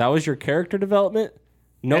 Yeah. That was your character development.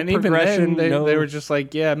 No And even progression. then, they were just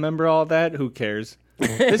like, yeah, remember all that? Who cares?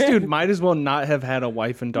 This dude might as well not have had a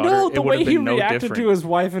wife and daughter. No, It the would way have he been no reacted different. to his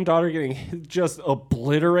wife and daughter getting just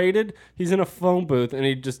obliterated. He's in a phone booth and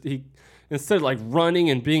he instead of like running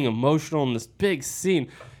and being emotional in this big scene,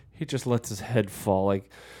 he just lets his head fall like,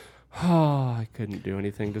 oh, I couldn't do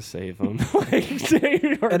anything to save him. Like,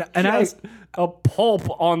 they are And just a pulp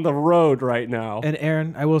on the road right now. And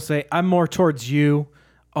Aaron, I will say I'm more towards you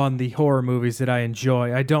on the horror movies that I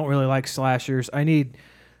enjoy. I don't really like slashers. I need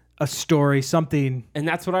a story, something. And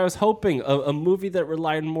that's what I was hoping. A movie that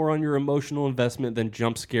relied more on your emotional investment than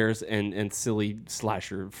jump scares and silly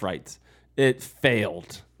slasher frights. it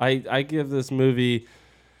failed. I give this movie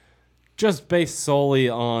just based solely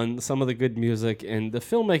on some of the good music, and the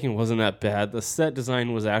filmmaking wasn't that bad. The set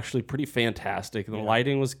design was actually pretty fantastic. The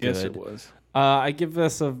lighting was good. Yes, it was. I give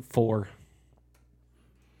this a 4.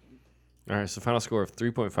 All right, so final score of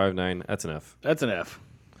 3.59. That's an F. That's an F.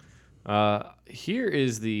 Here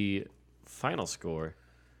is the final score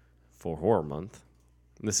for Horror Month.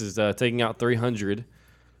 This is taking out 300.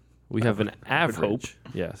 We have an average.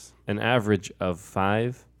 Yes, an average of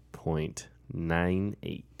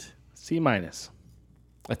 5.98. C minus.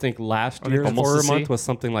 I think last year's almost Horror a C? Month was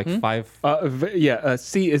something like 5.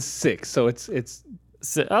 C is 6, so it's.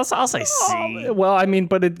 I'll say C. Well, I mean,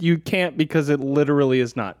 but you can't because it literally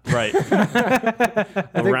is not. Right. I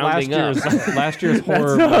think Rounding up. last year's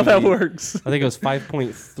horror That's not how that movie, works. I think it was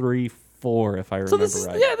 5.34 if I remember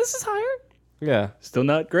right. This is higher. Yeah, Still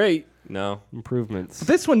not great. No. improvements.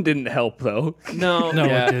 This one didn't help though. No. No, it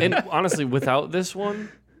yeah. didn't. And honestly, without this one,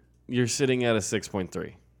 you're sitting at a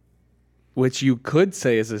 6.3. Which you could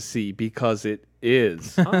say is a C because it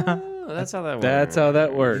is. Oh, that's how that works. That's how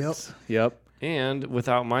that works. Yep. And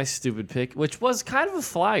without my stupid pick, which was kind of a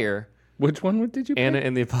flyer, Which one did you pick? Anna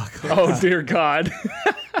and the Apocalypse. Oh, dear God.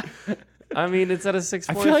 I mean, it's at a 6.55.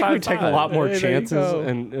 I feel like we take a lot more Hey, there you chances go.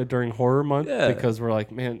 and during Horror Month Yeah. because we're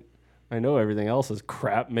like, man, I know everything else is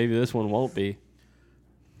crap. Maybe this one won't be.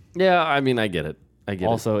 Yeah, I mean, I get it.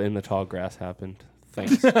 Also, In the Tall Grass happened.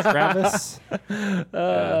 Thanks, Travis.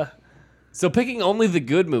 So picking only the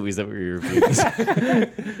good movies that we reviewed.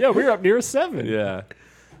 Yeah, we're up near a 7. Yeah.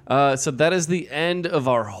 So that is the end of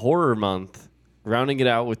our horror month. Rounding it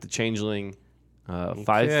out with the Changeling,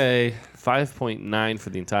 5.9 for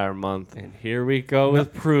the entire month. And here we go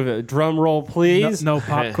with Prove It. Drum roll, please. No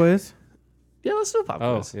pop quiz. Yeah, let's do a pop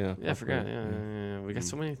quiz. yeah, I pop forgot. quiz. Yeah. We got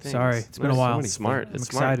so many things. Sorry, it's been a while. It's smart. I'm It's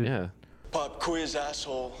smart. excited. Yeah. Pop quiz,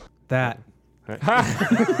 asshole. That.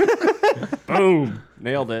 Boom.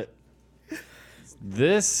 Nailed it.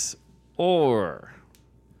 This or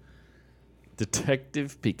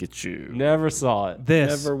Detective Pikachu. Never saw it.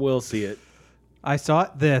 This. Never will see it. I saw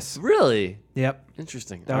it. This. Really Yep.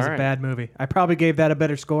 interesting. That was All a right. bad movie. I probably gave that a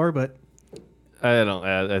better score, but I don't.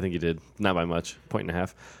 I think you did. Not by much.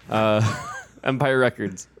 1.5. Empire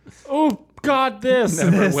Records. Oh, God, this.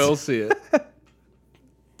 Never will see it.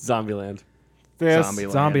 Zombieland. This.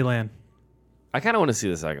 Zombieland. Zombieland. I kind of want to see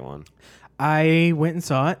the second one. I went and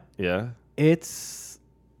saw it. Yeah. It's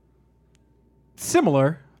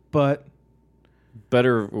similar, but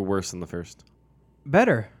Better or worse than the first?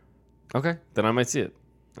 better. Okay. Then I might see it.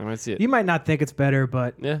 You might not think it's better,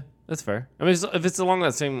 but Yeah, that's fair. I mean, if it's along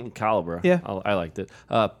that same caliber, Yeah. I liked it.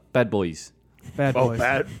 Bad Boys. Bad Oh, boys.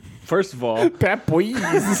 bad. First of all, Bad Boys.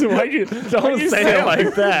 why'd you don't say it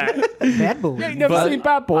like that? Bad boys. Never But seen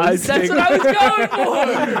Bad Boys. That's what I was going for.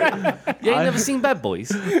 You ain't never seen Bad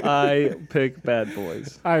Boys. I pick Bad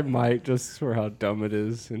Boys. I might, just for how dumb it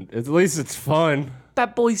is. And at least it's fun.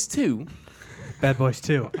 Bad Boys 2. Bad Boys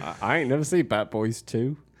 2. I ain't never seen Bad Boys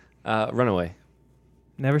 2. Runaway.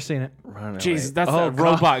 Never seen it. Jesus, that's that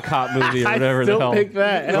robot cop movie or whatever I still the hell. pick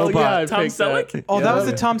that. Hell yeah, I Tom picked that. Selleck? Oh, that was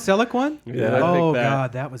the Tom Selleck one? Yeah, I Oh, picked that.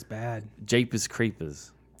 God, that was bad. Jeepers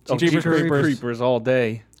Creepers. Oh, Jeepers Jeepers Creepers. Creepers all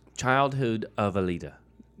day. Childhood of Alita.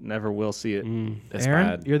 Never will see it. It's Aaron,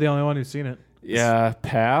 bad. you're the only one who's seen it. Yeah,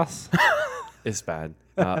 pass. It's bad.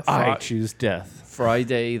 I choose death.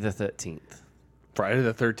 Friday the 13th. Friday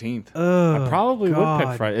the 13th. Ugh, I probably would God.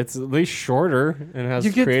 pick Friday. It's at least shorter and has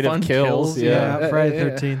You get creative fun kills. kills, Yeah. Yeah, Friday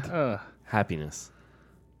the 13th. Happiness.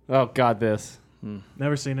 Oh, God, this.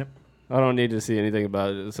 Never seen it. I don't need to see anything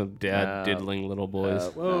about it. Some dad diddling little boys.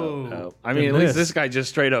 Whoa. I mean, Then at least this. this guy just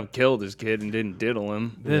straight up killed his kid and didn't diddle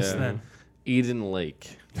him. This Yeah. then. Eden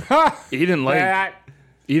Lake. Eden Lake.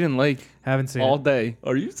 Eden Lake. Haven't seen All it. day.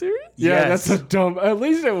 Are you serious? Yeah, Yes. that's a dumb. At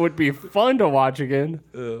least it would be fun to watch again.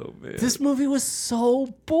 Oh, man. This movie was so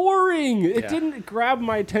boring. It didn't grab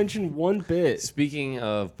my attention one bit. Speaking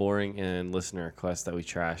of boring and listener requests that we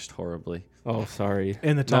trashed horribly. Oh, sorry.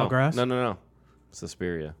 In the tall grass? No.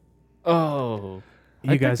 Suspiria. Oh,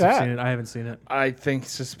 You guys picked have that. seen it. I haven't seen it. I think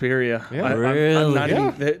Suspiria. Yeah. I'm not Yeah.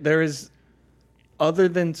 even, there is, other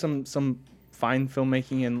than some fine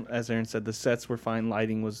filmmaking, and as Aaron said, the sets were fine,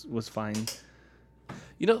 lighting was fine.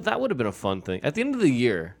 You know, that would have been a fun thing. At the end of the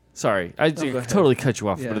year, sorry, I go ahead. totally cut you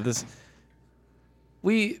off, Yeah. but this,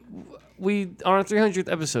 we on our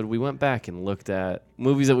 300th episode, we went back and looked at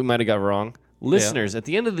movies that we might have got wrong. Listeners, at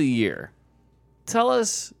the end of the year, tell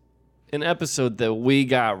us an episode that we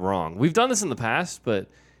got wrong. We've done this in the past, but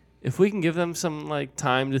if we can give them some like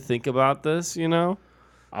time to think about this, you know,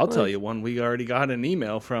 I'll tell you one. We already got an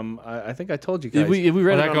email from. I think I told you guys. We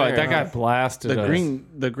read that it on guy, air, that guy huh? blasted the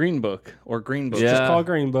us. green book or green book. Yeah. Just call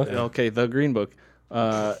Green Book. Okay, the green book.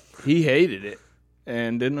 He hated it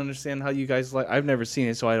and didn't understand how you guys like. I've never seen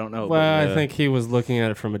it, so I don't know. Well, I think he was looking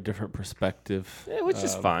at it from a different perspective. Yeah, which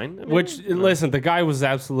is fine. I mean, Which, listen, the guy was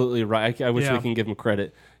absolutely right. I wish we can give him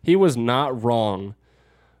credit. He was not wrong.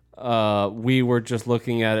 We were just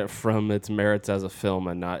looking at it from its merits as a film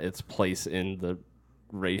and not its place in the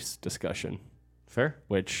race discussion. fair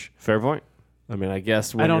Point. I mean, I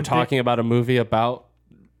guess when you're talking about a movie about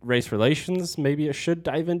race relations, maybe it should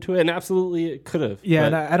dive into it, and absolutely it could have. Yeah,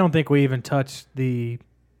 and I don't think we even touched the.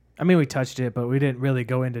 I mean, we touched it, but we didn't really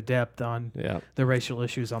go into depth on the racial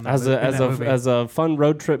issues on that. As a fun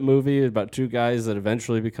road trip movie about two guys that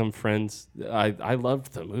eventually become friends, I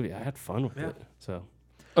loved the movie. I had fun with it. So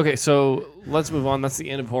okay, so let's move on. That's the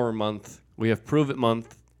end of horror month. We have Prove It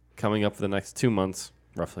month coming up for the next 2 months,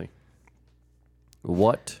 roughly.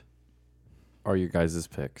 What are your guys'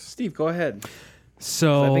 picks? Steve, go ahead.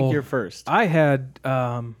 So I think you're first. I had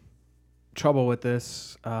trouble with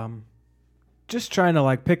this. Just trying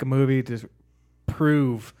to pick a movie to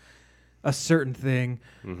prove a certain thing.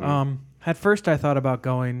 At first, I thought about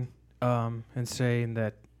going and saying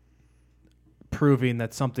that proving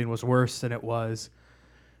that something was worse than it was,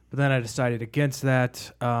 but then I decided against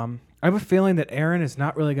that. I have a feeling that Aaron is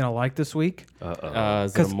not really going to like this week.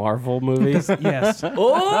 is it a Marvel movie? Yes. I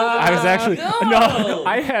was actually no.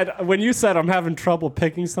 I had when you said I'm having trouble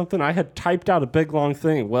picking something, I had typed out a big long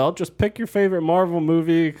thing. Well, just pick your favorite Marvel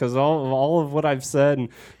movie because all of what I've said, and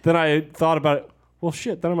then I thought about it. Well,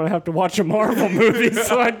 shit, then I'm gonna have to watch a Marvel movie,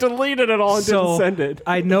 so I deleted it all and didn't send it.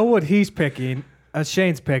 I know what he's picking,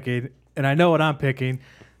 Shane's picking, and I know what I'm picking.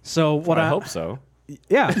 So what I hope so.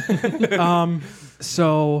 Yeah.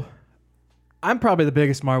 So I'm probably the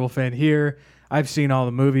biggest Marvel fan here. I've seen all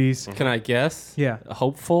the movies. Can I guess? Yeah.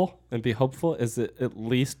 Hopeful and be hopeful. Is it at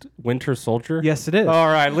least Winter Soldier? Yes, it is. All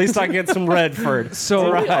right. At least I get some Redford.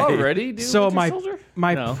 So right. Already? So Winter Soldier?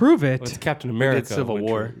 my No. prove it. Well, it's Captain America. Civil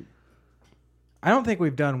War. I don't think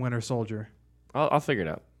we've done Winter Soldier. I'll figure it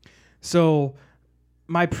out. So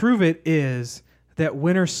my prove it is that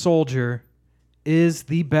Winter Soldier is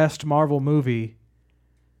the best Marvel movie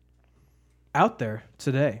out there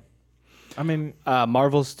today. I mean,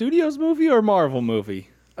 Marvel Studios movie or Marvel movie?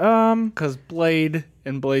 Because Blade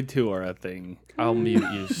and Blade 2 are a thing. I'll mute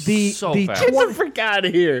you the so the fast. Get the frick out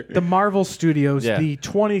of here. the Marvel Studios, Yeah. the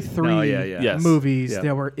 23 Yes. movies Yep.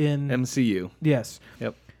 that were in MCU. yes.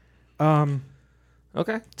 Yep.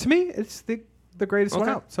 Okay. To me, it's the greatest one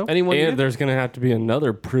out. So Anyone? And there's going to have to be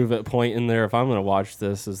another prove it point in there if I'm going to watch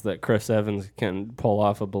this is that Chris Evans can pull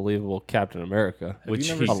off a believable Captain America, which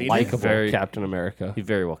you never a seen it? likable Captain America. He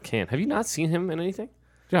very well can. Have you not seen him in anything?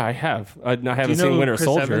 Yeah, I have. I haven't Do you know seen who Winter Chris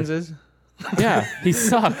Soldier. Evans is? Yeah, he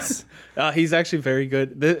sucks. He's actually very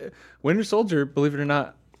good. The Winter Soldier, believe it or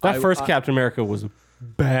not, That first Captain America was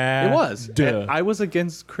bad. it was. Duh. I was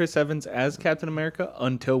against Chris Evans as Captain America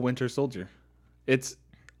until Winter Soldier.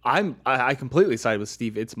 I completely side with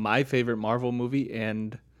Steve. It's my favorite Marvel movie,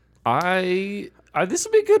 and This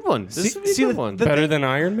would be a good one. This would be a good one. Better than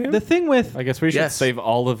Iron Man? the thing with I guess we should Yes. save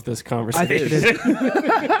all of this I conversation. think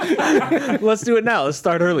it is. let's do it now. Let's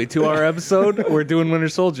start early. 2-hour episode. We're doing Winter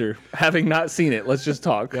Soldier. Having not seen it, let's just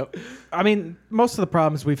talk. Yep. I mean, most of the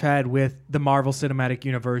problems we've had with the Marvel Cinematic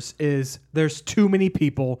Universe is there's too many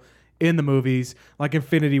people in the movies, like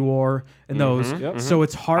Infinity War and those. So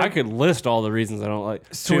it's hard. I could list all the reasons I don't like.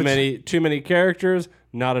 So Too many characters,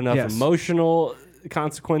 not enough Yes. emotional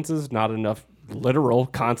consequences, not enough literal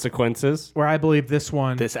consequences. where I believe this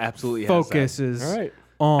one This absolutely has that. focuses All right.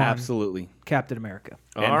 on Absolutely. Captain America.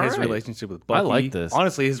 And All his right. relationship with Bucky. I like this.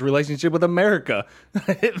 Honestly, his relationship with America.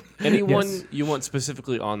 Anyone Yes. you want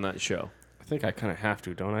specifically on that show? I think I kind of have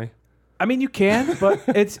to, don't I? I mean, you can, but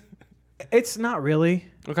it's not really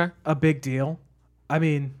Okay. a big deal. I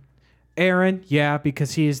mean, Aaron, yeah,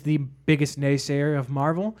 because he is the biggest naysayer of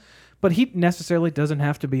Marvel, but he necessarily doesn't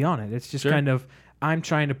have to be on it. It's just kind of, I'm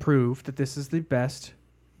trying to prove that this is the best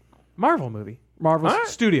Marvel movie. Marvel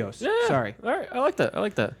Studios. Yeah. Sorry. All right. I like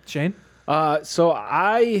that. Shane? So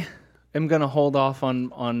I am going to hold off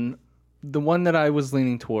on the one that I was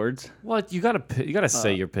leaning towards. What you gotta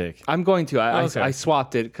say your pick. I'm going to. Okay. I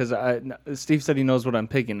swapped it because Steve said he knows what I'm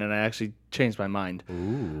picking, and I actually changed my mind.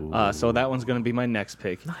 Ooh. So that one's going to be my next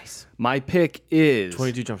pick. Nice. My pick is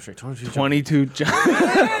 22 Jump Street. 22. 22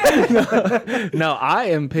 No, I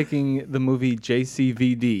am picking the movie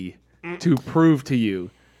JCVD to prove to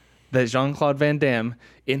you that Jean-Claude Van Damme,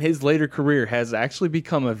 in his later career, has actually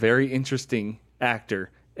become a very interesting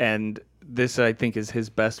actor. And this I think is his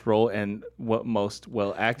best role and what most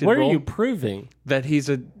well acted. What role. are you proving? That he's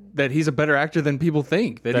a better actor than people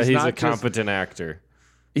think. That he's not a competent actor.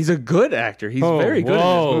 He's a good actor. He's very good in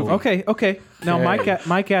this movie. Okay. Now,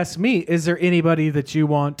 Mike asked me, is there anybody that you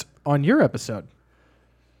want on your episode?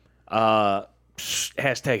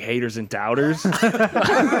 Hashtag haters and doubters.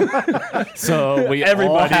 So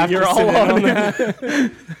Everybody, you're all on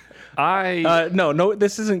that. No,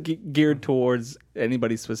 this isn't geared towards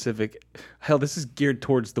anybody specific. Hell, this is geared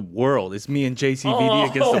towards the world. It's me and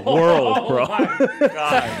JCVD against the world, bro.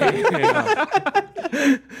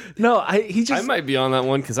 I might be on that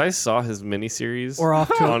one because I saw his miniseries. We're off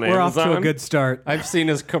to a good start. I've seen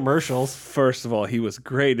his commercials. First of all, he was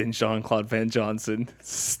great in Jean-Claude Van Johnson.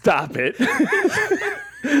 Stop it.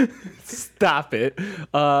 Stop it.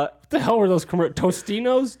 What the hell were those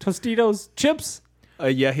Tostitos chips?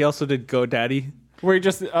 Yeah, he also did GoDaddy. Where he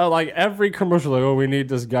just, like, every commercial, like, oh, we need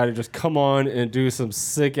this guy to just come on and do some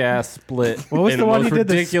sick-ass split. What was the one he did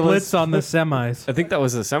the ridiculous splits on the semis? I think that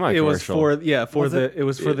was a semi It was commercial.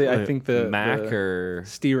 I think the Mac the or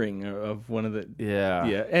steering of one of the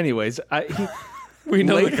yeah. Anyways, We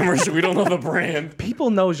know the commercial. We don't know the brand. people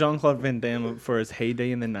know Jean-Claude Van Damme for his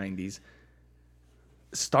heyday in the 90s.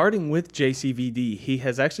 Starting with JCVD, he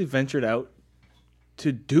has actually ventured out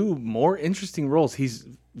to do more interesting roles. He's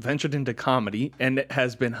ventured into comedy and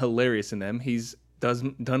has been hilarious in them. He's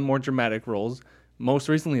done more dramatic roles. Most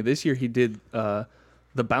recently this year, he did The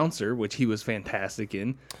Bouncer, which he was fantastic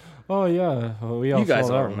in. Oh, yeah. You guys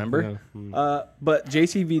all remember. Yeah. But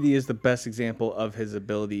JCVD is the best example of his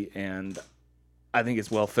ability, and I think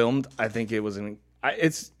it's well filmed. I think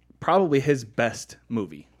it's probably his best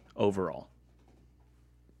movie overall.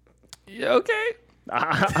 Yeah, okay.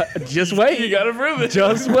 Just wait. You gotta prove it.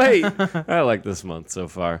 Just wait. I like this month so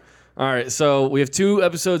far. All right, so we have 2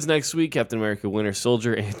 episodes next week: Captain America: Winter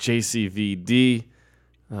Soldier and JCVD.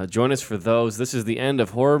 Join us for those. This is the end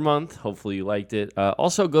of Horror Month. Hopefully you liked it.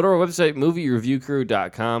 Also, go to our website,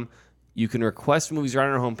 moviereviewcrew.com. You can request movies right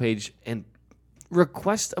on our homepage and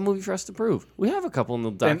request a movie for us to prove. We have a couple in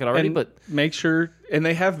the docket already, but make sure, and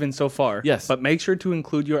they have been so far. Yes. But make sure to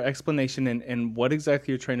include your explanation and what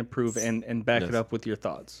exactly you're trying to prove and back it up with your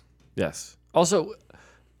thoughts. Yes. Also,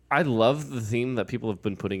 I love the theme that people have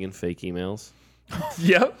been putting in fake emails.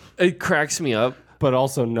 Yep. It cracks me up. But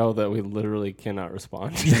also know that we literally cannot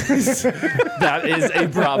respond. That is a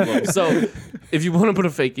problem. So if you want to put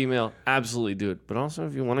a fake email, absolutely do it. But also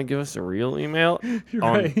if you want to give us a real email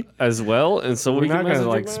as well, and so we're we not can going to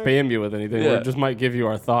message like spam you with anything. Yeah. We just might give you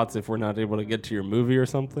our thoughts if we're not able to get to your movie or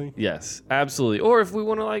something. Yes, absolutely. Or if we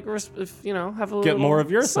want to like, have a get more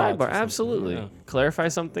of your thoughts. Sidebar. Absolutely. Clarify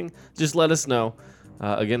something. Just let us know.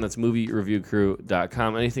 Again, that's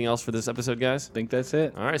moviereviewcrew.com. Anything else for this episode, guys? I think that's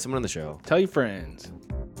it. All right, someone on the show. Tell your friends.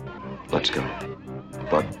 Let's go.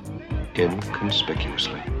 But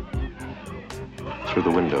inconspicuously. Through the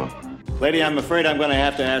window. Lady, I'm afraid I'm going to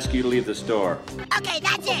have to ask you to leave the store. Okay,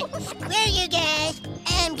 that's it. Screw you guys.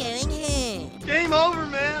 I'm going home. Game over,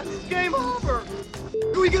 man. It's game over.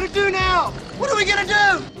 What are we gonna do now? What are we gonna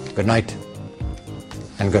do? Good night,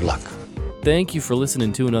 and good luck. Thank you for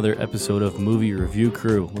listening to another episode of Movie Review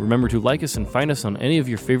Crew. Remember to like us and find us on any of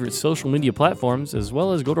your favorite social media platforms, as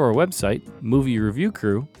well as go to our website,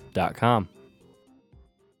 moviereviewcrew.com.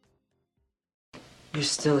 You're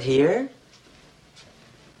still here?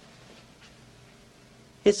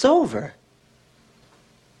 It's over.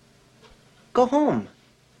 Go home.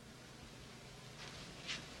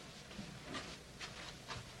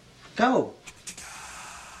 Go.